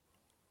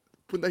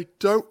 when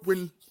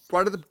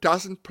one of them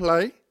doesn't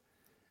play,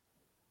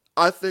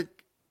 I think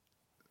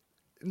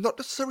not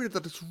necessarily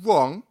that it's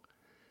wrong,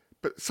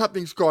 but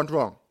something's gone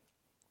wrong.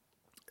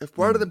 If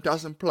one of them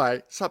doesn't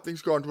play,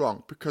 something's gone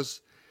wrong,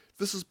 because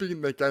this has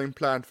been their game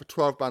plan for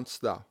 12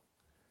 months now.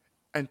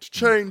 And to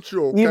change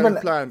your game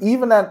plan...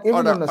 Even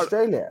in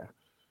Australia?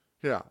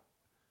 Yeah.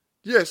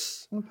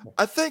 Yes. Okay.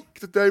 I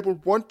think that they will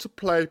want to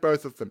play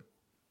both of them.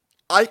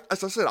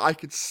 As I said, I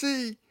can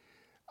see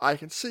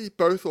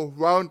both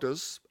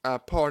all-rounders,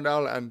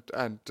 Parnell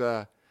and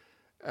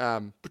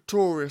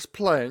Pretorius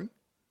playing,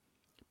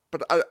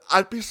 but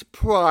I'd be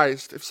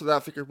surprised if South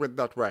Africa went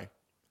that way.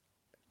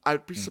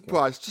 I'd be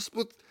surprised, just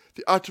with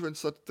the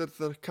utterance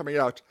that are coming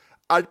out,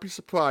 I'd be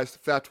surprised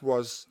if that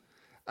was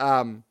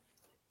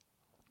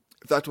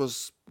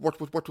what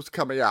was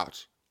coming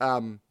out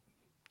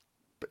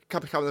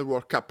coming in the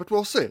World Cup. But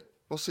we'll see.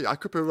 We'll see. I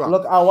could be wrong.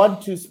 Look, I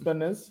want 2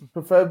 spinners.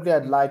 Preferably,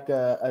 I'd like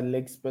a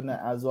leg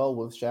spinner as well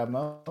with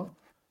Shamo.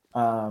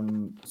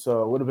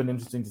 So it would have been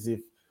interesting to see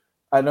if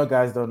I know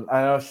guys don't.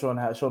 I know Sean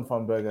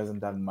Farnberg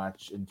hasn't done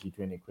much in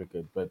T20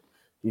 cricket, but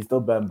he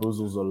still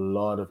bamboozles a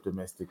lot of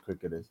domestic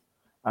cricketers.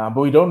 But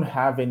we don't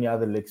have any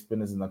other leg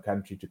spinners in the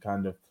country to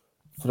kind of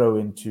throw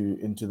into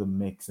the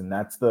mix, and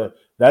that's the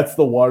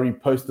worry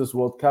post this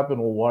World Cup,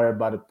 and we'll worry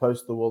about it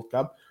post the World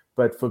Cup.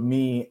 But for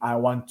me, I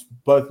want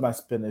both my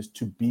spinners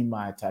to be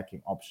my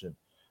attacking option.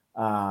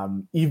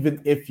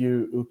 Even if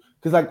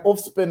because like off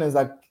spin is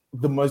like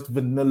the most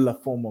vanilla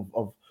form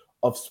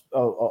of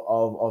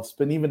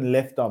spin, even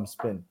left arm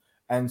spin,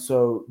 and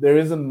so there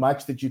isn't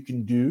much that you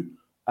can do.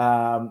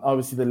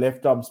 Obviously, the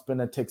left arm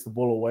spinner takes the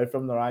ball away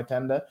from the right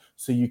hander,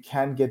 so you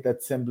can get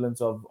that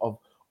semblance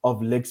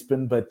of leg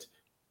spin, but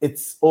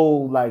it's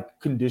all like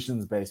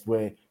conditions based,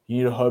 where you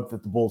need to hope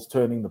that the ball's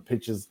turning, the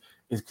pitch is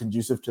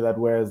conducive to that.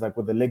 Whereas like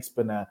with the leg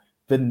spinner,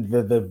 then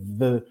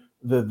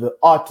the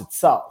art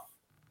itself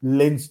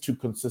lends to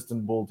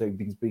consistent ball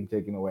being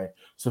taken away.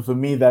 So for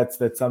me, that's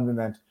something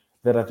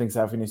that I think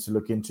Safi needs to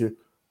look into.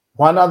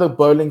 One other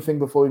bowling thing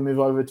before we move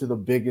over to the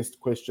biggest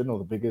question, or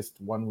the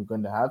biggest one we're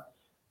going to have,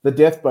 the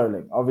death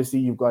bowling. Obviously,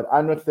 you've got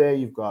Anrich there,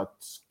 you've got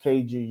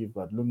KG, you've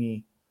got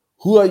Lungi.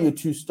 Who are your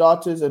 2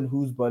 starters, and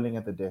who's bowling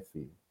at the death for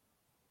you?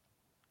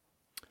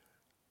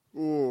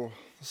 Oh,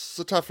 this is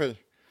a toughie.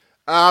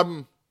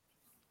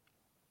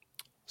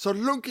 So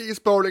Lungi is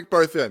bowling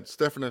both ends,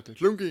 definitely.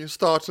 Lungi is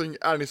starting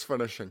and is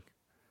finishing.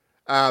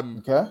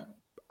 Okay.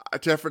 I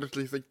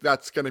definitely think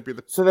that's going to be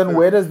the... So then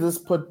where does this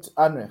put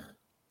Anrich?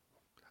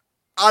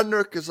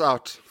 Anrich is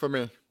out for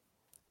me.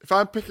 If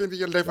I'm picking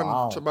the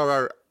 11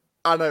 tomorrow,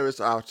 Anrich is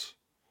out.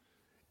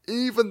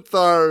 Even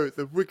though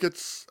the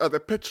wickets, the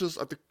pitches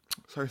at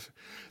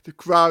the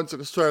grounds in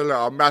Australia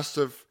are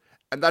massive,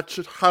 and that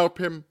should help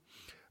him,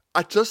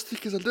 I just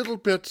think he's a little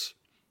bit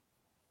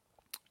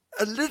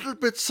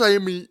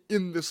samey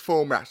in this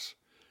format.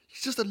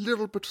 He's just a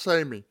little bit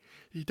samey.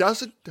 He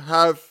doesn't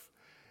have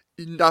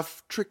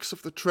enough tricks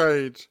of the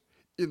trade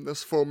in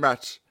this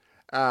format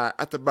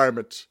at the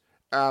moment.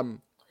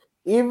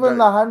 Even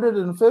the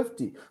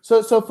 150.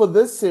 So for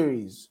this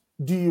series,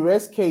 do you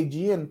rest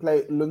KG and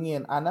play Lungi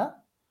and Anna?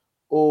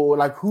 Or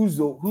like who's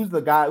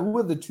the guy? Who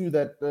are the 2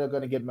 that are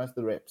going to get most of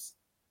the reps?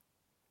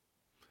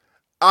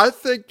 I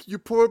think you're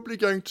probably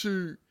going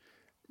to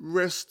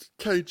rest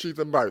KG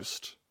the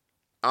most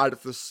out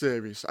of this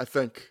series. I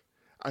think.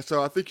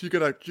 So I think you're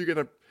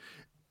gonna.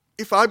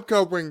 If I'm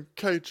going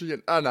KG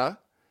and Anna,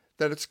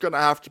 then it's gonna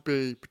have to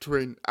be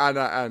between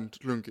Anna and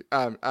Lungi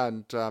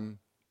and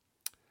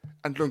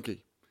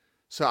Lungi.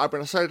 So I'm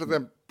gonna say to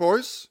them,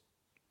 boys,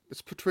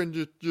 it's between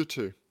you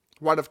 2,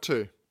 one of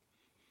 2.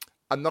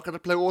 I'm not gonna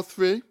play all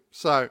 3,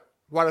 so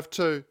one of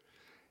 2.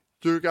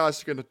 You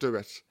guys are gonna do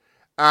it.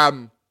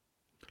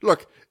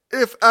 Look,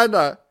 if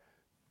Anna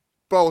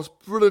bowls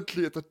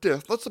brilliantly at the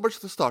death, not so much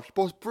at the start, she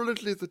bowls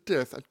brilliantly at the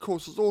death and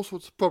causes all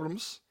sorts of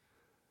problems,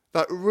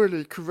 that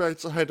really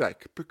creates a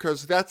headache,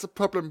 because that's a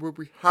problem where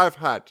we have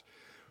had.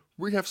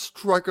 We have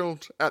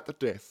struggled at the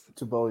death.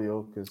 To bowl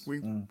Yorkers.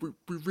 We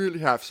really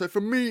have. So for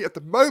me, at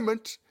the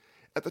moment,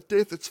 at the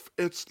death,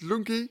 it's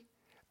Lungi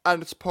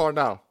and it's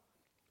Parnell.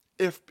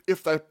 If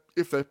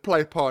they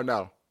play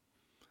Parnell.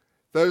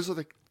 Those are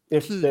the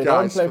if key they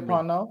guys don't for play me.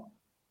 Parnell,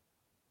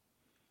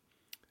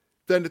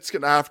 then it's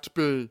going to have to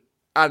be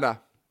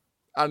Anna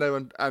and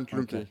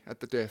Lungi at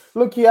the death.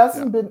 Look, he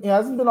hasn't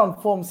been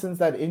on form since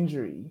that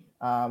injury.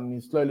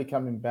 He's slowly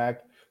coming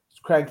back. He's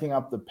cranking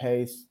up the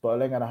pace,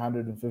 bowling at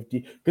 150.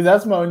 Because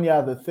that's my only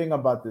other thing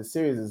about this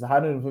series is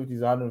 150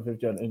 is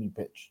 150 on any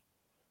pitch.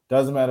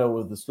 Doesn't matter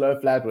with the slow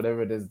flat,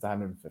 whatever it is, it's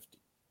 150.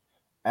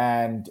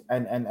 And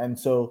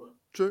so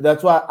True.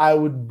 That's why I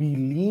would be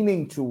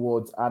leaning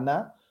towards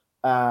Anna.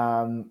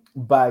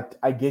 But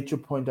I get your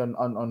point on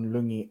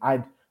Lungi.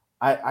 I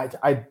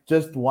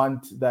just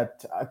want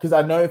that, because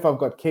I know if I've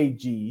got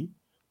KG,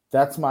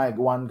 that's my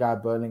one guy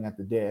bowling at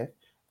the death.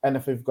 And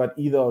if we've got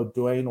either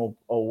Dwayne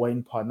or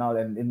Wayne Parnell,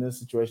 and in this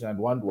situation, I'd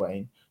want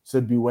Wayne. So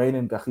it'd be Wayne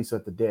and Kagiso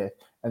at the death,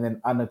 and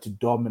then Anna to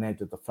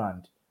dominate at the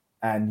front.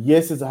 And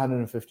yes, it's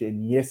 150,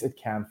 and yes, it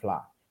can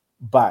fly.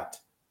 But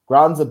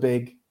grounds are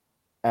big,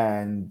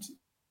 and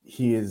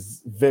he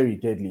is very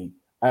deadly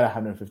at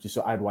 150,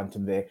 so I'd want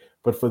him there.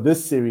 But for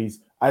this series,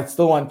 I'd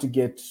still want to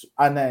get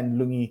Anna and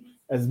Lungi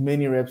as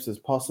many reps as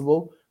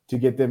possible to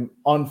get them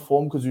on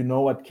form, because we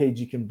know what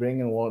KG can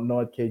bring and we'll know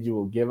what KG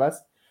will give us.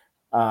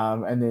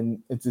 And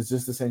then it's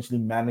just essentially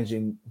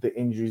managing the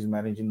injuries,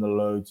 managing the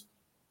loads,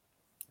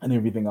 and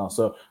everything else.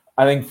 So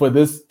I think for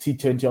this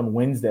T20 on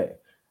Wednesday,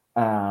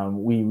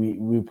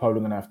 we're probably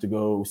going to have to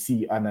go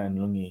see Anna and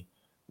Lungi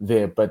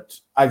there. But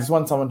I just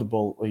want someone to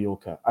bowl a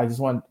Yorker. I just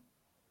want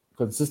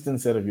consistent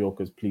set of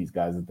Yorkers, please,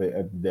 guys.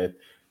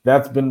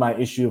 That's been my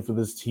issue for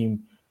this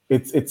team.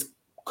 It's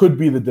could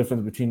be the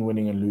difference between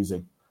winning and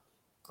losing.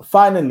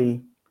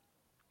 Finally,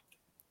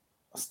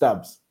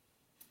 Stubbs.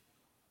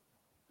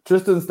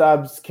 Tristan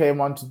Stubbs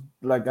came on to,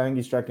 like, I think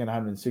he's striking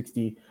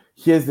 160.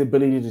 He has the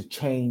ability to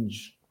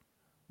change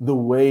the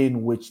way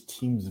in which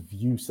teams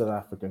view South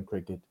African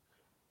cricket.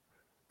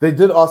 They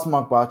did ask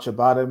Mark Boucher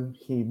about him.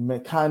 He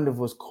kind of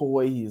was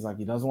coy. He's like,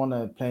 he doesn't want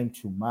to play him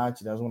too much.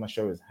 He doesn't want to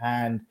show his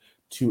hand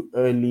too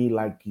early,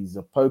 like he's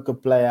a poker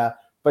player.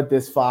 But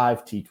there's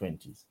 5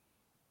 T20s.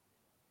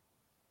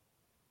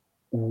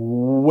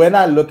 When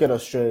I look at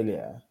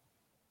Australia,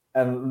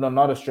 and no,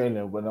 not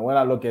Australia, when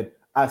I look at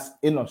us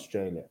in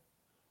Australia,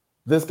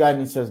 this guy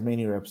needs to have as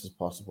many reps as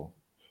possible.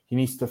 He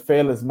needs to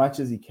fail as much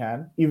as he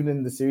can. Even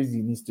in the series,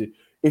 he needs to.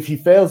 If he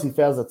fails,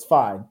 that's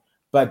fine.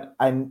 But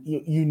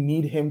you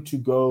need him to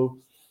go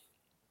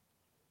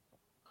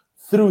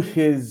through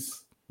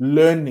his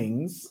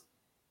learnings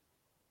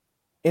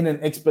in an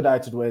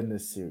expedited way in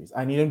this series.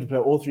 I need him to play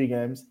all 3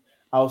 games.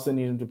 I also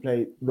need him to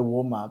play the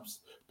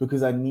warm-ups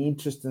because I need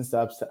Tristan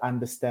Stubbs to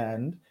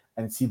understand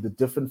and see the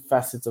different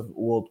facets of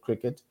world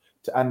cricket,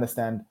 to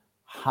understand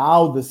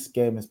how this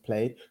game is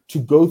played, to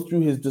go through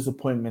his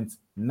disappointments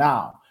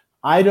now.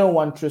 I don't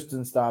want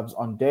Tristan Stubbs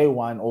on day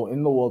 1 or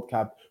in the World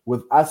Cup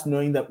with us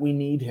knowing that we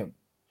need him.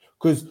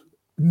 Because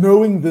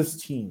knowing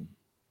this team,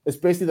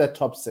 especially that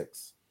top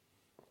 6,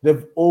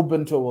 they've all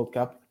been to a World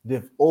Cup.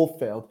 They've all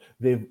failed.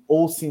 They've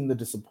all seen the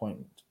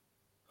disappointment.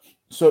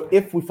 So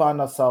if we find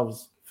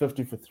ourselves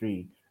 50 for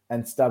 3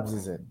 and Stubbs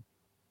is in,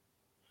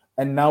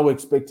 and now we're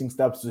expecting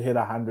Stubbs to hit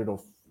 100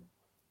 or,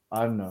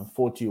 I don't know,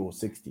 40 or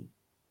 60,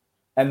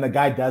 and the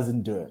guy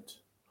doesn't do it,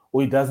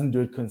 or he doesn't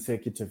do it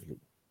consecutively,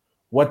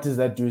 what does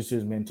that do to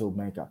his mental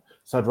makeup?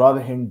 So I'd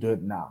rather him do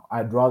it now.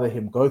 I'd rather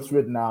him go through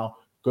it now,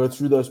 go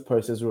through those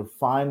processes,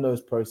 refine those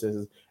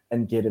processes,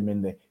 and get him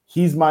in there.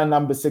 He's my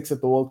number 6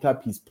 at the World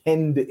Cup. He's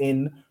penned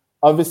in.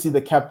 Obviously,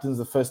 the captain's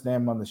the first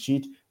name on the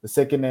sheet. The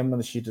second name on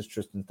the sheet is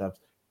Tristan Stubbs.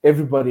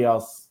 Everybody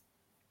else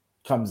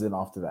comes in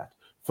after that.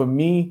 For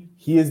me,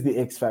 he is the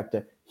X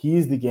factor. He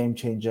is the game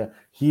changer.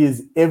 He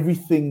is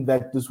everything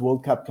that this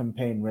World Cup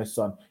campaign rests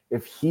on.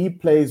 If he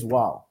plays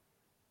well,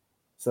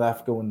 South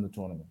Africa win the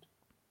tournament.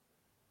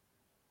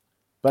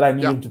 But I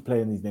need him to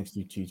play in these next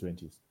 2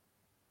 T20s.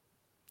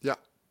 Yeah.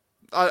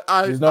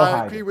 I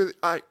agree with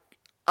I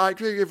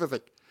agree with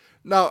everything.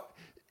 Now,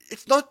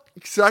 it's not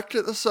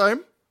exactly the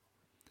same,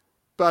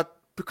 but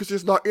because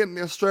he's not in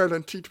the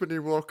Australian T20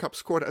 World Cup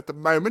squad at the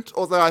moment,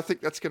 although I think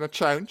that's going to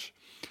change.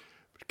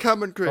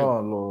 Cameron Green.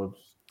 Oh, Lord.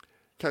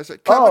 Okay, so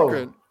Cameron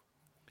Green.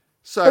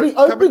 So but he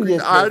opened Green,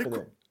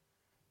 yesterday.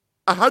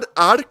 I had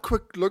a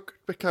quick look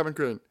at Cameron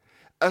Green.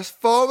 As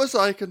far as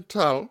I can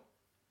tell,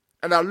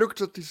 and I looked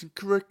at these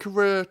career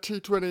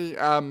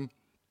T20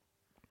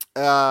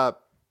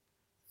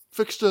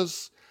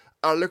 fixtures.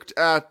 I looked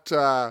at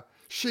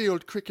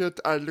Shield cricket.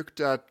 I looked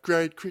at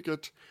grade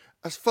cricket.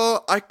 As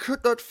far I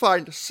could not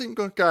find a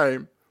single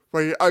game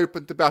where he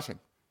opened the batting.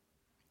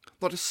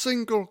 Not a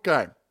single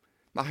game.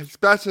 Now he's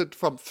batted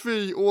from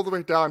 3 all the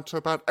way down to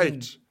about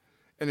 8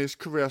 in his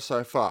career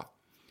so far.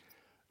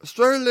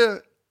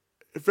 Australia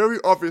very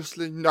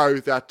obviously know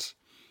that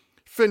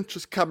Finch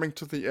is coming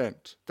to the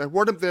end. They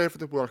want him there for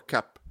the World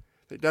Cup.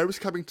 They know he's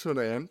coming to an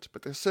end,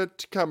 but they said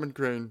to Cameron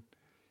Green,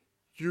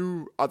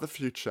 you are the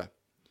future.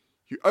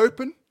 You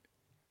open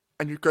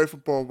and you go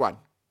from ball 1.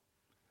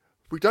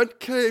 We don't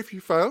care if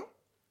you fail.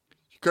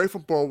 You go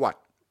from ball 1.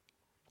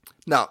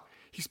 Now,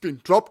 he's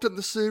been dropped in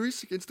the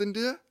series against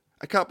India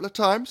a couple of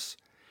times.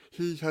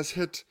 He has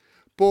hit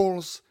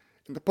balls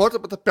in the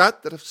bottom of the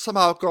bat that have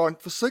somehow gone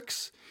for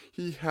 6.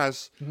 He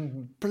has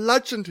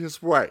bludgeoned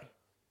his way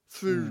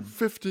through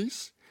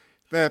 50s.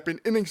 There have been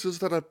innings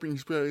that have been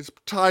where he's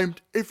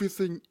timed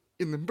everything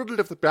in the middle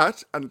of the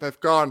bat and they've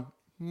gone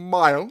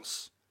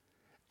miles.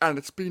 And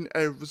it's been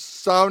a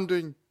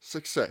resounding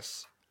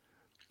success.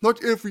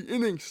 Not every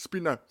innings has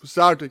been a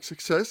resounding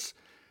success,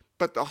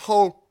 but the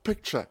whole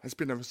picture has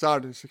been a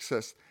resounding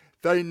success.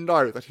 They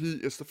know that he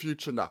is the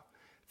future now.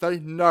 They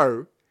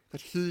know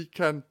that he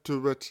can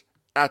do it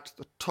at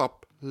the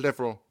top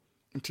level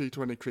in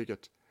T20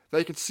 cricket.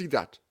 They can see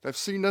that. They've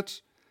seen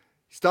it.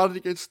 He started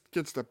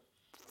against a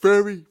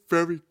very,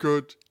 very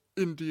good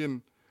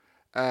Indian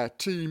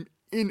team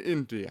in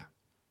India.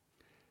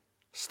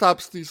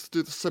 Stubbs needs to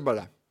do the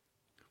similar.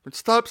 When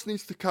Stubbs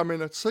needs to come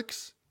in at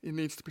 6, he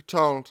needs to be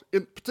told,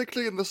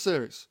 particularly in the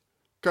series,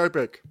 go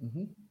big.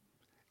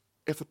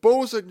 If the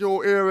ball's in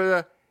your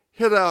area,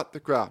 hit out the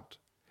ground.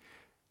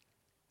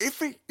 If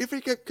he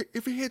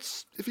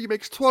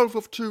makes 12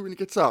 of 2 and he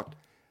gets out,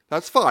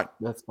 that's fine.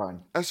 That's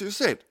fine. As you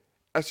said,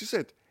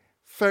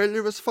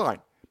 failure is fine,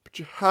 but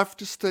you have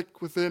to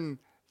stick within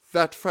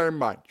that frame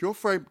mind.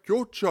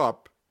 Your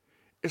job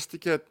is to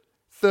get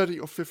 30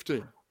 or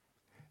 15.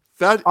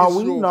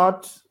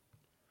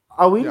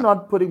 Are we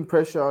not putting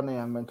pressure on a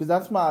young man? Because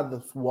that's my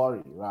other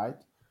worry,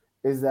 right?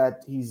 Is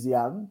that he's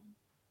young.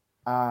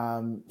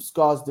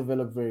 Scars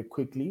develop very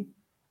quickly.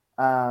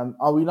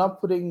 Are we not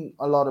putting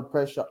a lot of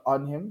pressure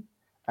on him?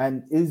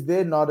 And is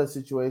there not a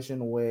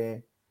situation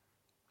where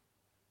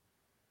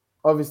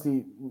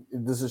obviously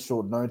this is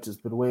short notice,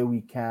 but where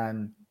we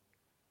can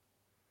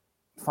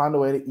find a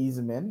way to ease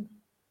him in.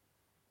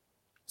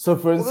 So,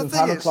 for Well, the instance, thing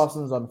Heinrich is,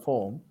 Claessen's on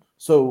form,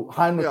 so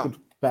Heinrich yeah, could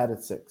bat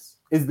at 6.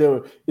 Is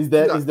there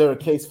a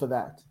case for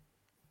that?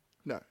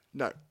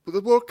 no. But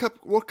the World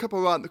Cup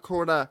around the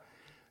corner.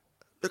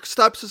 Look,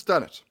 Stubbs has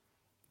done it.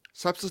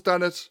 Stubbs has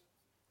done it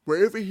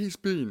wherever he's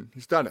been.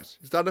 He's done it.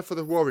 He's done it for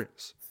the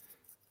Warriors.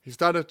 He's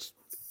done it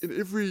in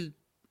every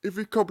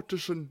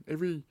competition,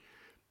 every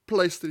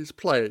place that he's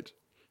played.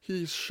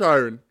 He's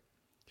shown.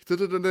 He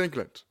did it in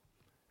England.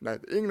 Now,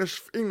 the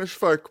English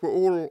folk were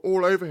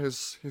all over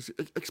his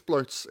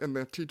exploits in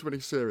the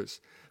T20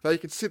 series. They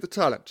can see the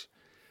talent.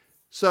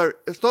 So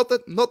it's not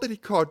that he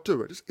can't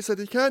do it. It's that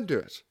he can do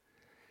it.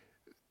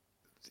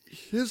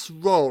 His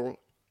role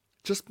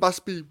just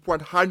must be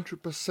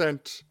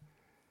 100%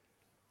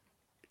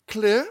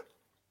 clear,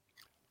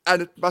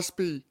 and it must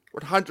be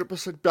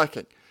 100%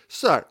 backing.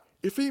 So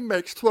if he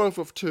makes 12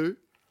 of 2,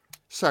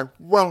 so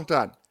well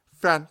done,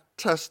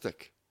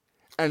 fantastic.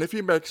 And if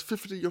he makes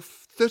 50 of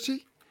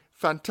 30,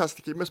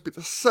 fantastic. It must be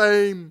the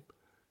same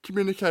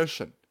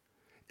communication.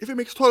 If he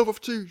makes 12 of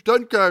 2,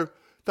 don't go,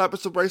 that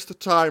was a waste of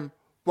time,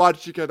 why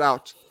did you get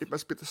out? It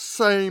must be the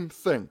same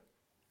thing.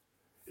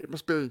 It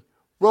must be,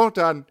 well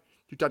done,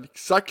 you've done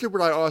exactly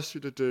what I asked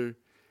you to do.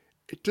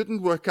 It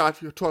didn't work out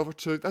for your 12 of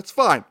 2, that's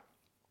fine.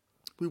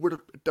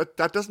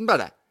 That doesn't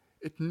matter.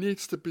 It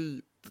needs to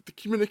be, the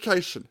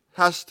communication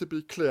has to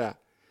be clear.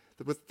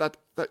 That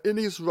in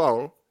his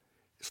role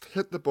is to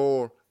hit the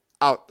ball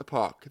out the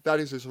park. That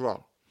is his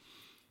role.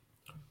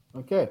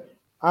 Okay.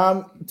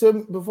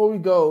 Tim, before we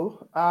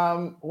go,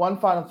 one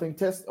final thing.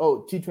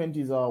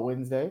 T20s are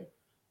Wednesday.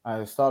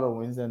 I start on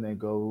Wednesday and they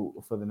go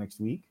for the next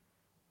week.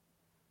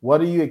 What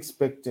are you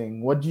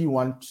expecting? What do you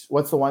want?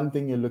 What's the one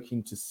thing you're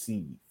looking to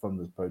see from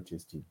the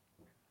Proteas team?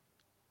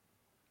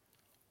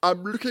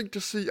 I'm looking to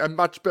see a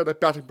much better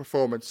batting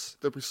performance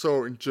than we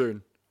saw in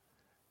June.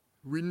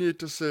 We need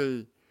to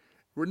see.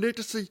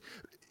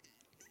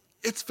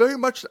 It's very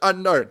much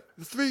unknown.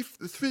 The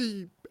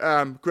three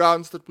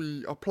grounds that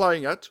we are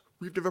playing at,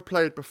 we've never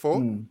played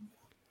before.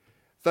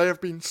 They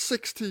have been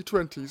 6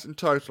 T20s in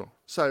total.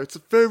 So it's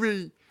a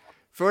very,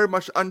 very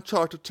much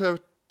uncharted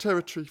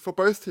territory for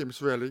both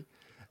teams, really.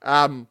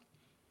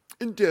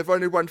 India have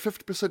only won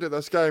 50% of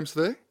those games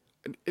there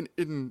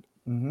in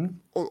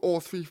all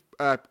three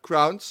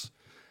grounds.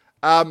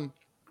 So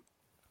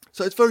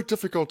it's very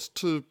difficult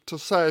to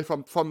say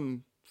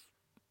from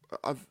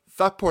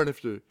that point of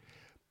view.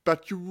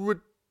 But you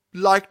would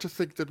like to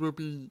think that we'll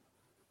be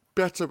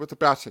better with the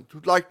batting.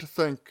 You'd like to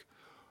think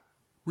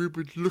we'll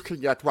be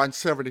looking at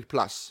 170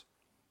 plus.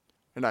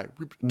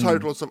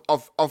 Totals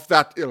of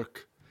that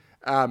ilk.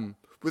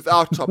 With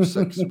our top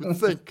 6,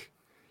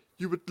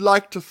 you would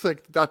like to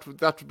think that would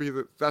be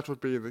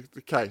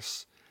the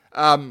case.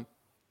 I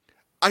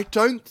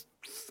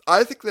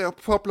think there are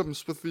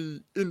problems with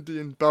the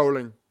Indian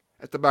bowling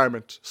at the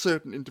moment.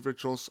 Certain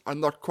individuals are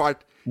not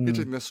quite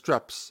hitting their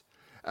straps.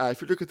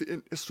 If you look at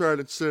the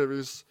Australian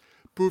series,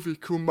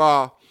 Bhuvi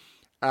Kumar,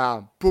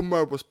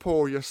 Bumrah was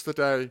poor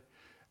yesterday.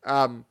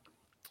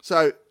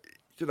 So,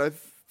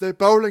 their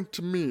bowling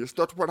to me is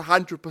not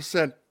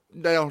 100%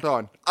 nailed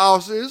on.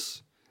 Ours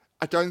is.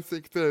 I don't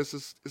think theirs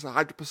is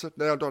 100%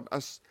 nailed on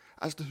as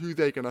to who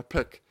they're going to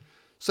pick.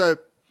 So,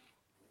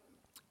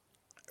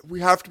 we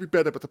have to be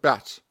better with the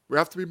bat. We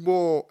have to be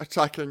more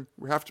attacking.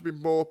 We have to be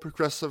more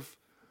progressive.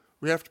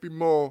 We have to be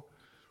more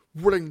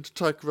willing to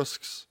take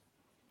risks.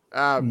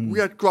 We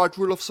had Grant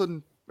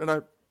Rudolphson,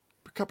 a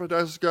couple of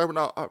days ago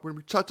when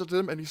we chatted to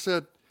him, and he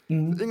said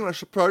the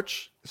English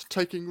approach is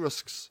taking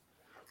risks.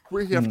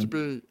 We have to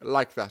be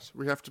like that.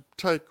 We have to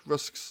take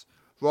risks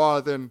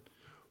rather than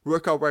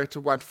work our way to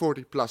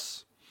 140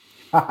 plus.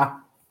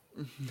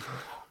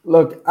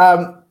 Look,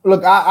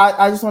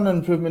 I just want an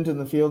improvement in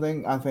the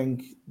fielding. I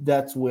think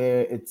that's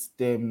where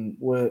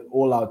where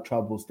all our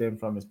troubles stem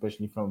from,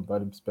 especially from a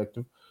batting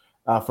perspective,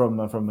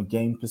 from a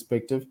game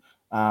perspective.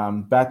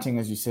 Batting,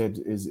 as you said,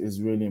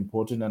 is really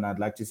important, and I'd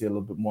like to see a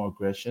little bit more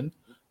aggression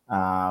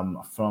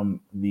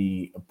from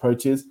the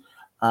approaches.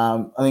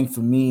 I think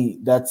for me,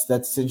 that's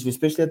essentially,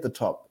 especially at the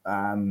top,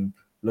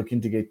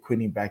 looking to get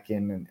Quinny back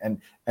in,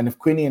 and if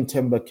Quinny and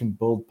Timber can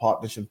build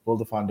partnerships,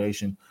 build a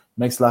foundation,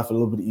 makes life a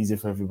little bit easier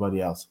for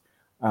everybody else.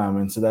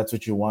 And so that's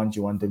what you want.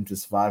 You want them to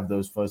survive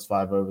those first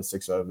 5 overs,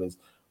 6 overs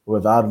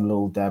without a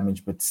little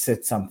damage, but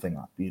set something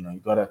up.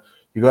 You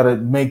gotta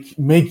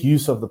make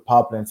use of the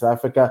power play. And South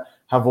Africa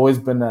have always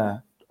been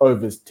a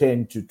overs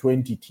 10 to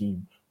 20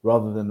 team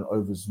rather than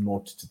overs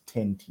 0 to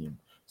 10 team.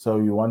 So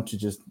you want to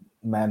just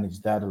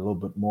manage that a little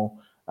bit more.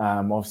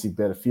 Obviously,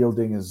 better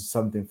fielding is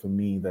something for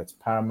me that's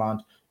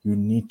paramount. You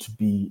need to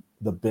be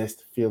the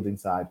best fielding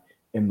side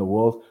in the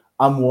world.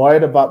 I'm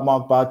worried about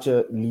Mark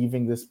Boucher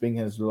leaving this being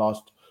his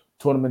last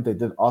tournament. They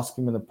did ask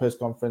him in the press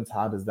conference,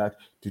 how does that,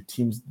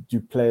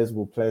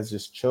 will players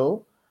just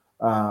chill?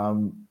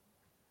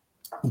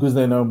 Because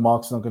they know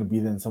Mark's not going to be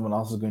there and someone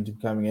else is going to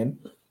be coming in.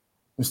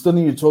 We still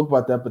need to talk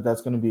about that, but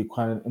that's going to be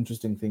quite an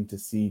interesting thing to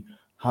see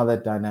how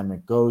that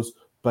dynamic goes.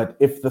 But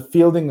if the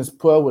fielding is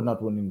poor, we're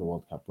not winning the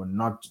World Cup.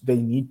 They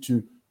need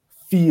to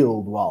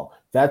field well.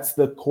 That's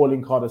the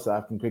calling card of South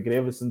African cricket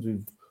ever since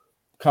we've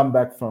come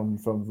back from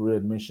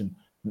readmission.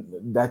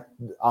 That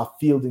our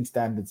fielding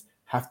standards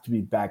have to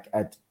be back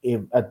at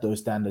those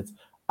standards.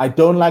 I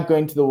don't like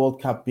going to the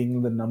World Cup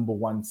being the number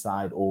one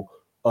side or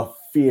a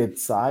feared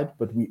side,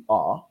 but we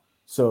are.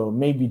 So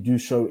maybe do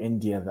show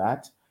India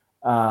that.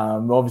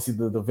 Obviously,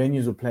 the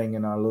venues we're playing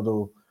in are a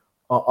little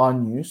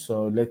on you.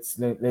 So let's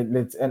and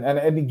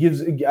it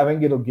gives. I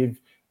think it'll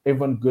give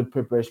everyone good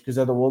preparation, because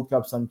at the World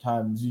Cup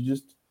sometimes you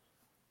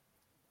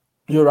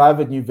arrive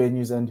at new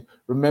venues, and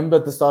remember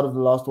at the start of the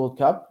last World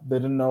Cup, they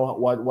didn't know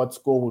what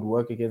score would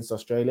work against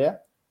Australia.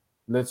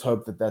 Let's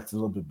hope that that's a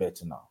little bit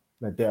better now.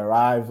 That they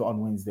arrive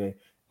on Wednesday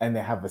and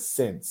they have a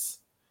sense,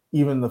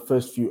 even the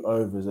first few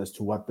overs, as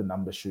to what the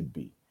number should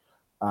be.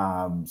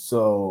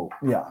 So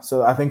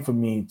I think for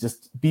me,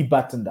 just be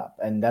buttoned up,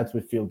 and that's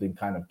what fielding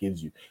kind of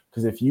gives you.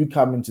 Because if you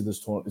come into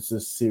this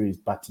series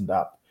buttoned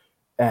up,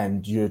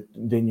 and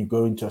then you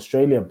go into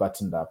Australia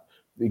buttoned up,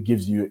 it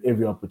gives you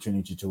every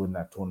opportunity to win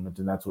that tournament,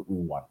 and that's what we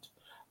want.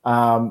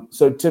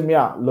 So Tim,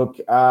 look,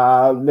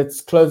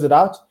 let's close it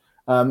out.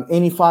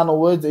 Any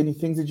final words? Any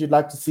things that you'd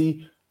like to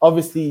see?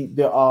 Obviously,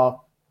 there are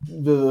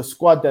the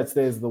squad that's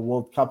there is the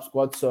World Cup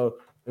squad. So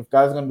if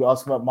guys are going to be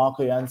asking about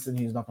Marco Jansen,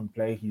 he's not going to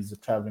play. He's a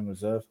traveling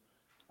reserve.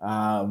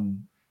 Any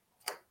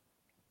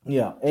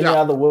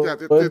other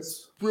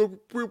words? We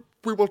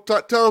will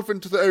delve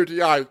into the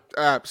ODI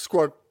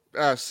squad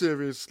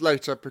series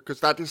later, because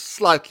that is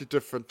slightly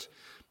different.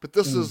 But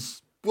this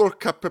is World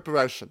Cup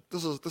preparation.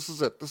 This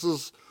is it. This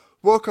is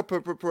World Cup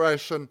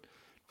preparation,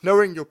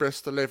 knowing your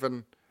best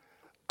 11.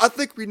 I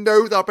think we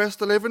know our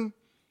best 11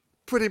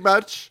 pretty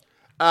much.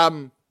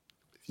 As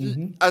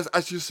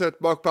you said,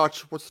 Mark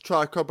Boucher wants to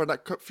try a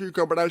few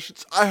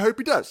combinations. I hope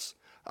he does.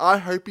 I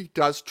hope he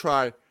does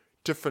try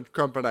different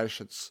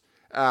combinations.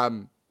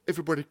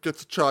 Everybody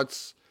gets a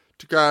chance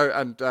to go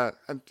and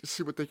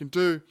see what they can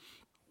do.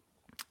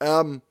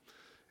 Again,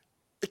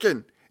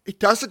 it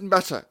doesn't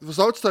matter. The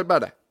results don't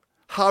matter.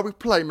 How we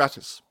play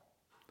matters.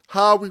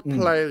 How we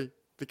play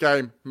the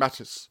game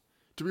matters.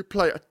 Do we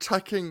play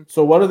attacking,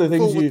 so what are the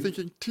things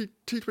forward-thinking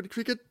T20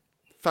 cricket?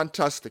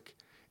 Fantastic.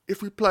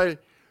 If we play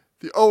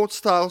the old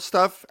style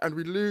stuff and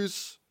we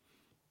lose,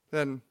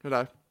 then,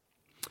 go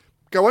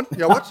on.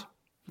 Yeah, what?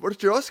 What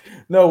did you ask?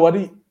 No, what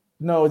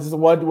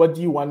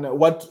do you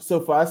want?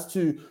 So for us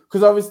to,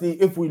 because obviously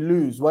if we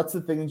lose, what's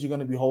the thing that you're going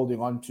to be holding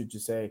on to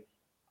say,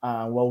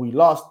 well, we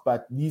lost,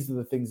 but these are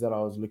the things that I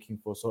was looking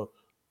for. So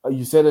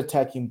you said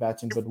attacking,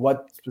 batting, but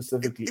what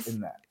specifically in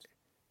that?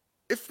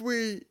 If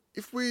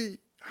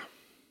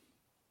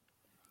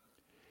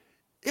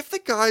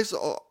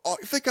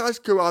the guys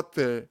go out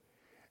there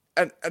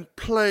and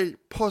play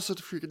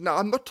positive cricket. Now,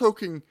 I'm not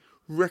talking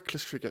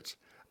reckless cricket.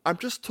 I'm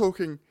just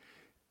talking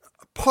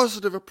a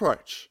positive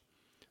approach.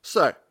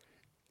 So,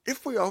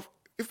 if we have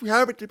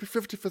it to be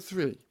 50 for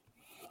 3,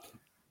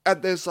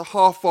 and there's a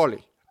half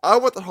volley, I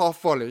want the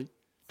half volley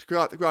to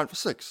go out the ground for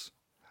 6.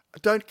 I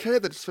don't care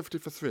that it's 50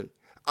 for 3.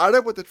 I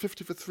don't want that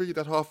 50 for 3,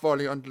 that half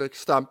volley on the leg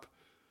stump,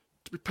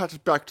 to be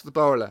patted back to the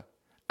bowler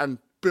and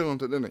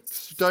build an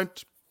innings. You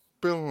don't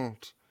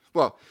build.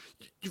 Well,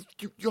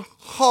 you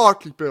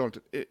hardly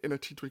build it in a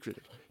T20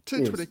 cricket.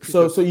 Cricket.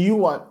 So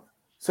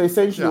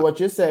essentially what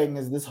you're saying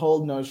is this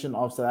whole notion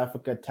of South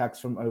Africa attacks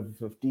from over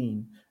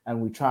 15,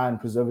 and we try and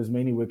preserve as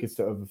many wickets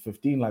to over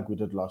 15 like we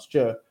did last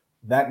year,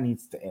 that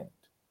needs to end.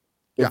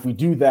 If we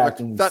do that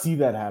and we see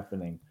that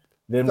happening,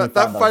 then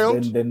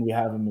we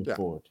have a move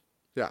forward.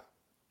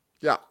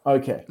 Yeah.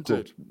 Okay.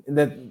 Cool.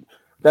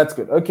 That's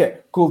good.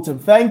 Okay. Cool, Tim.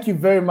 Thank you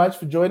very much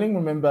for joining.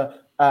 Remember,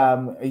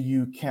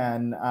 you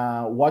can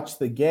watch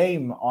the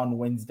game on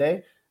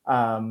Wednesday.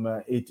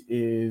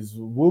 It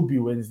will be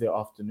Wednesday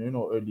afternoon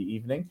or early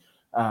evening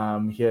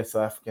here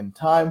South African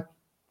time.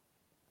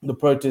 The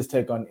Proteas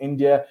take on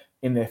India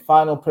in their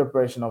final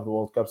preparation of the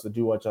World Cup, so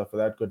do watch out for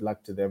that. Good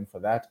luck to them for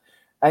that.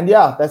 And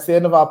that's the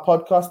end of our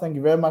podcast. Thank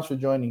you very much for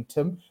joining,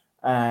 Tim.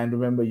 And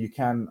remember, you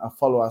can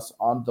follow us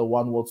on the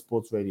One World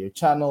Sports Radio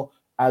channel,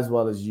 as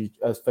well as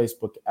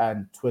Facebook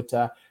and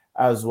Twitter,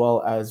 as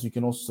well as you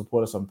can also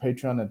support us on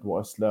Patreon at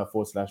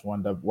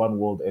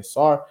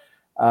 /1worldsr.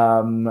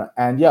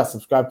 And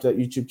subscribe to our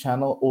YouTube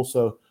channel.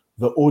 Also,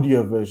 the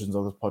audio versions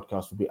of this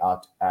podcast will be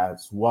out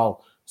as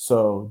well.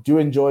 So do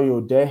enjoy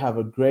your day. Have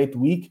a great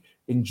week.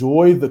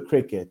 Enjoy the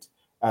cricket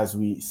as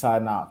we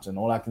sign out. And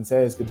all I can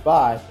say is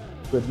goodbye,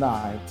 good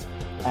night,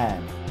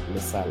 and le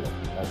salut.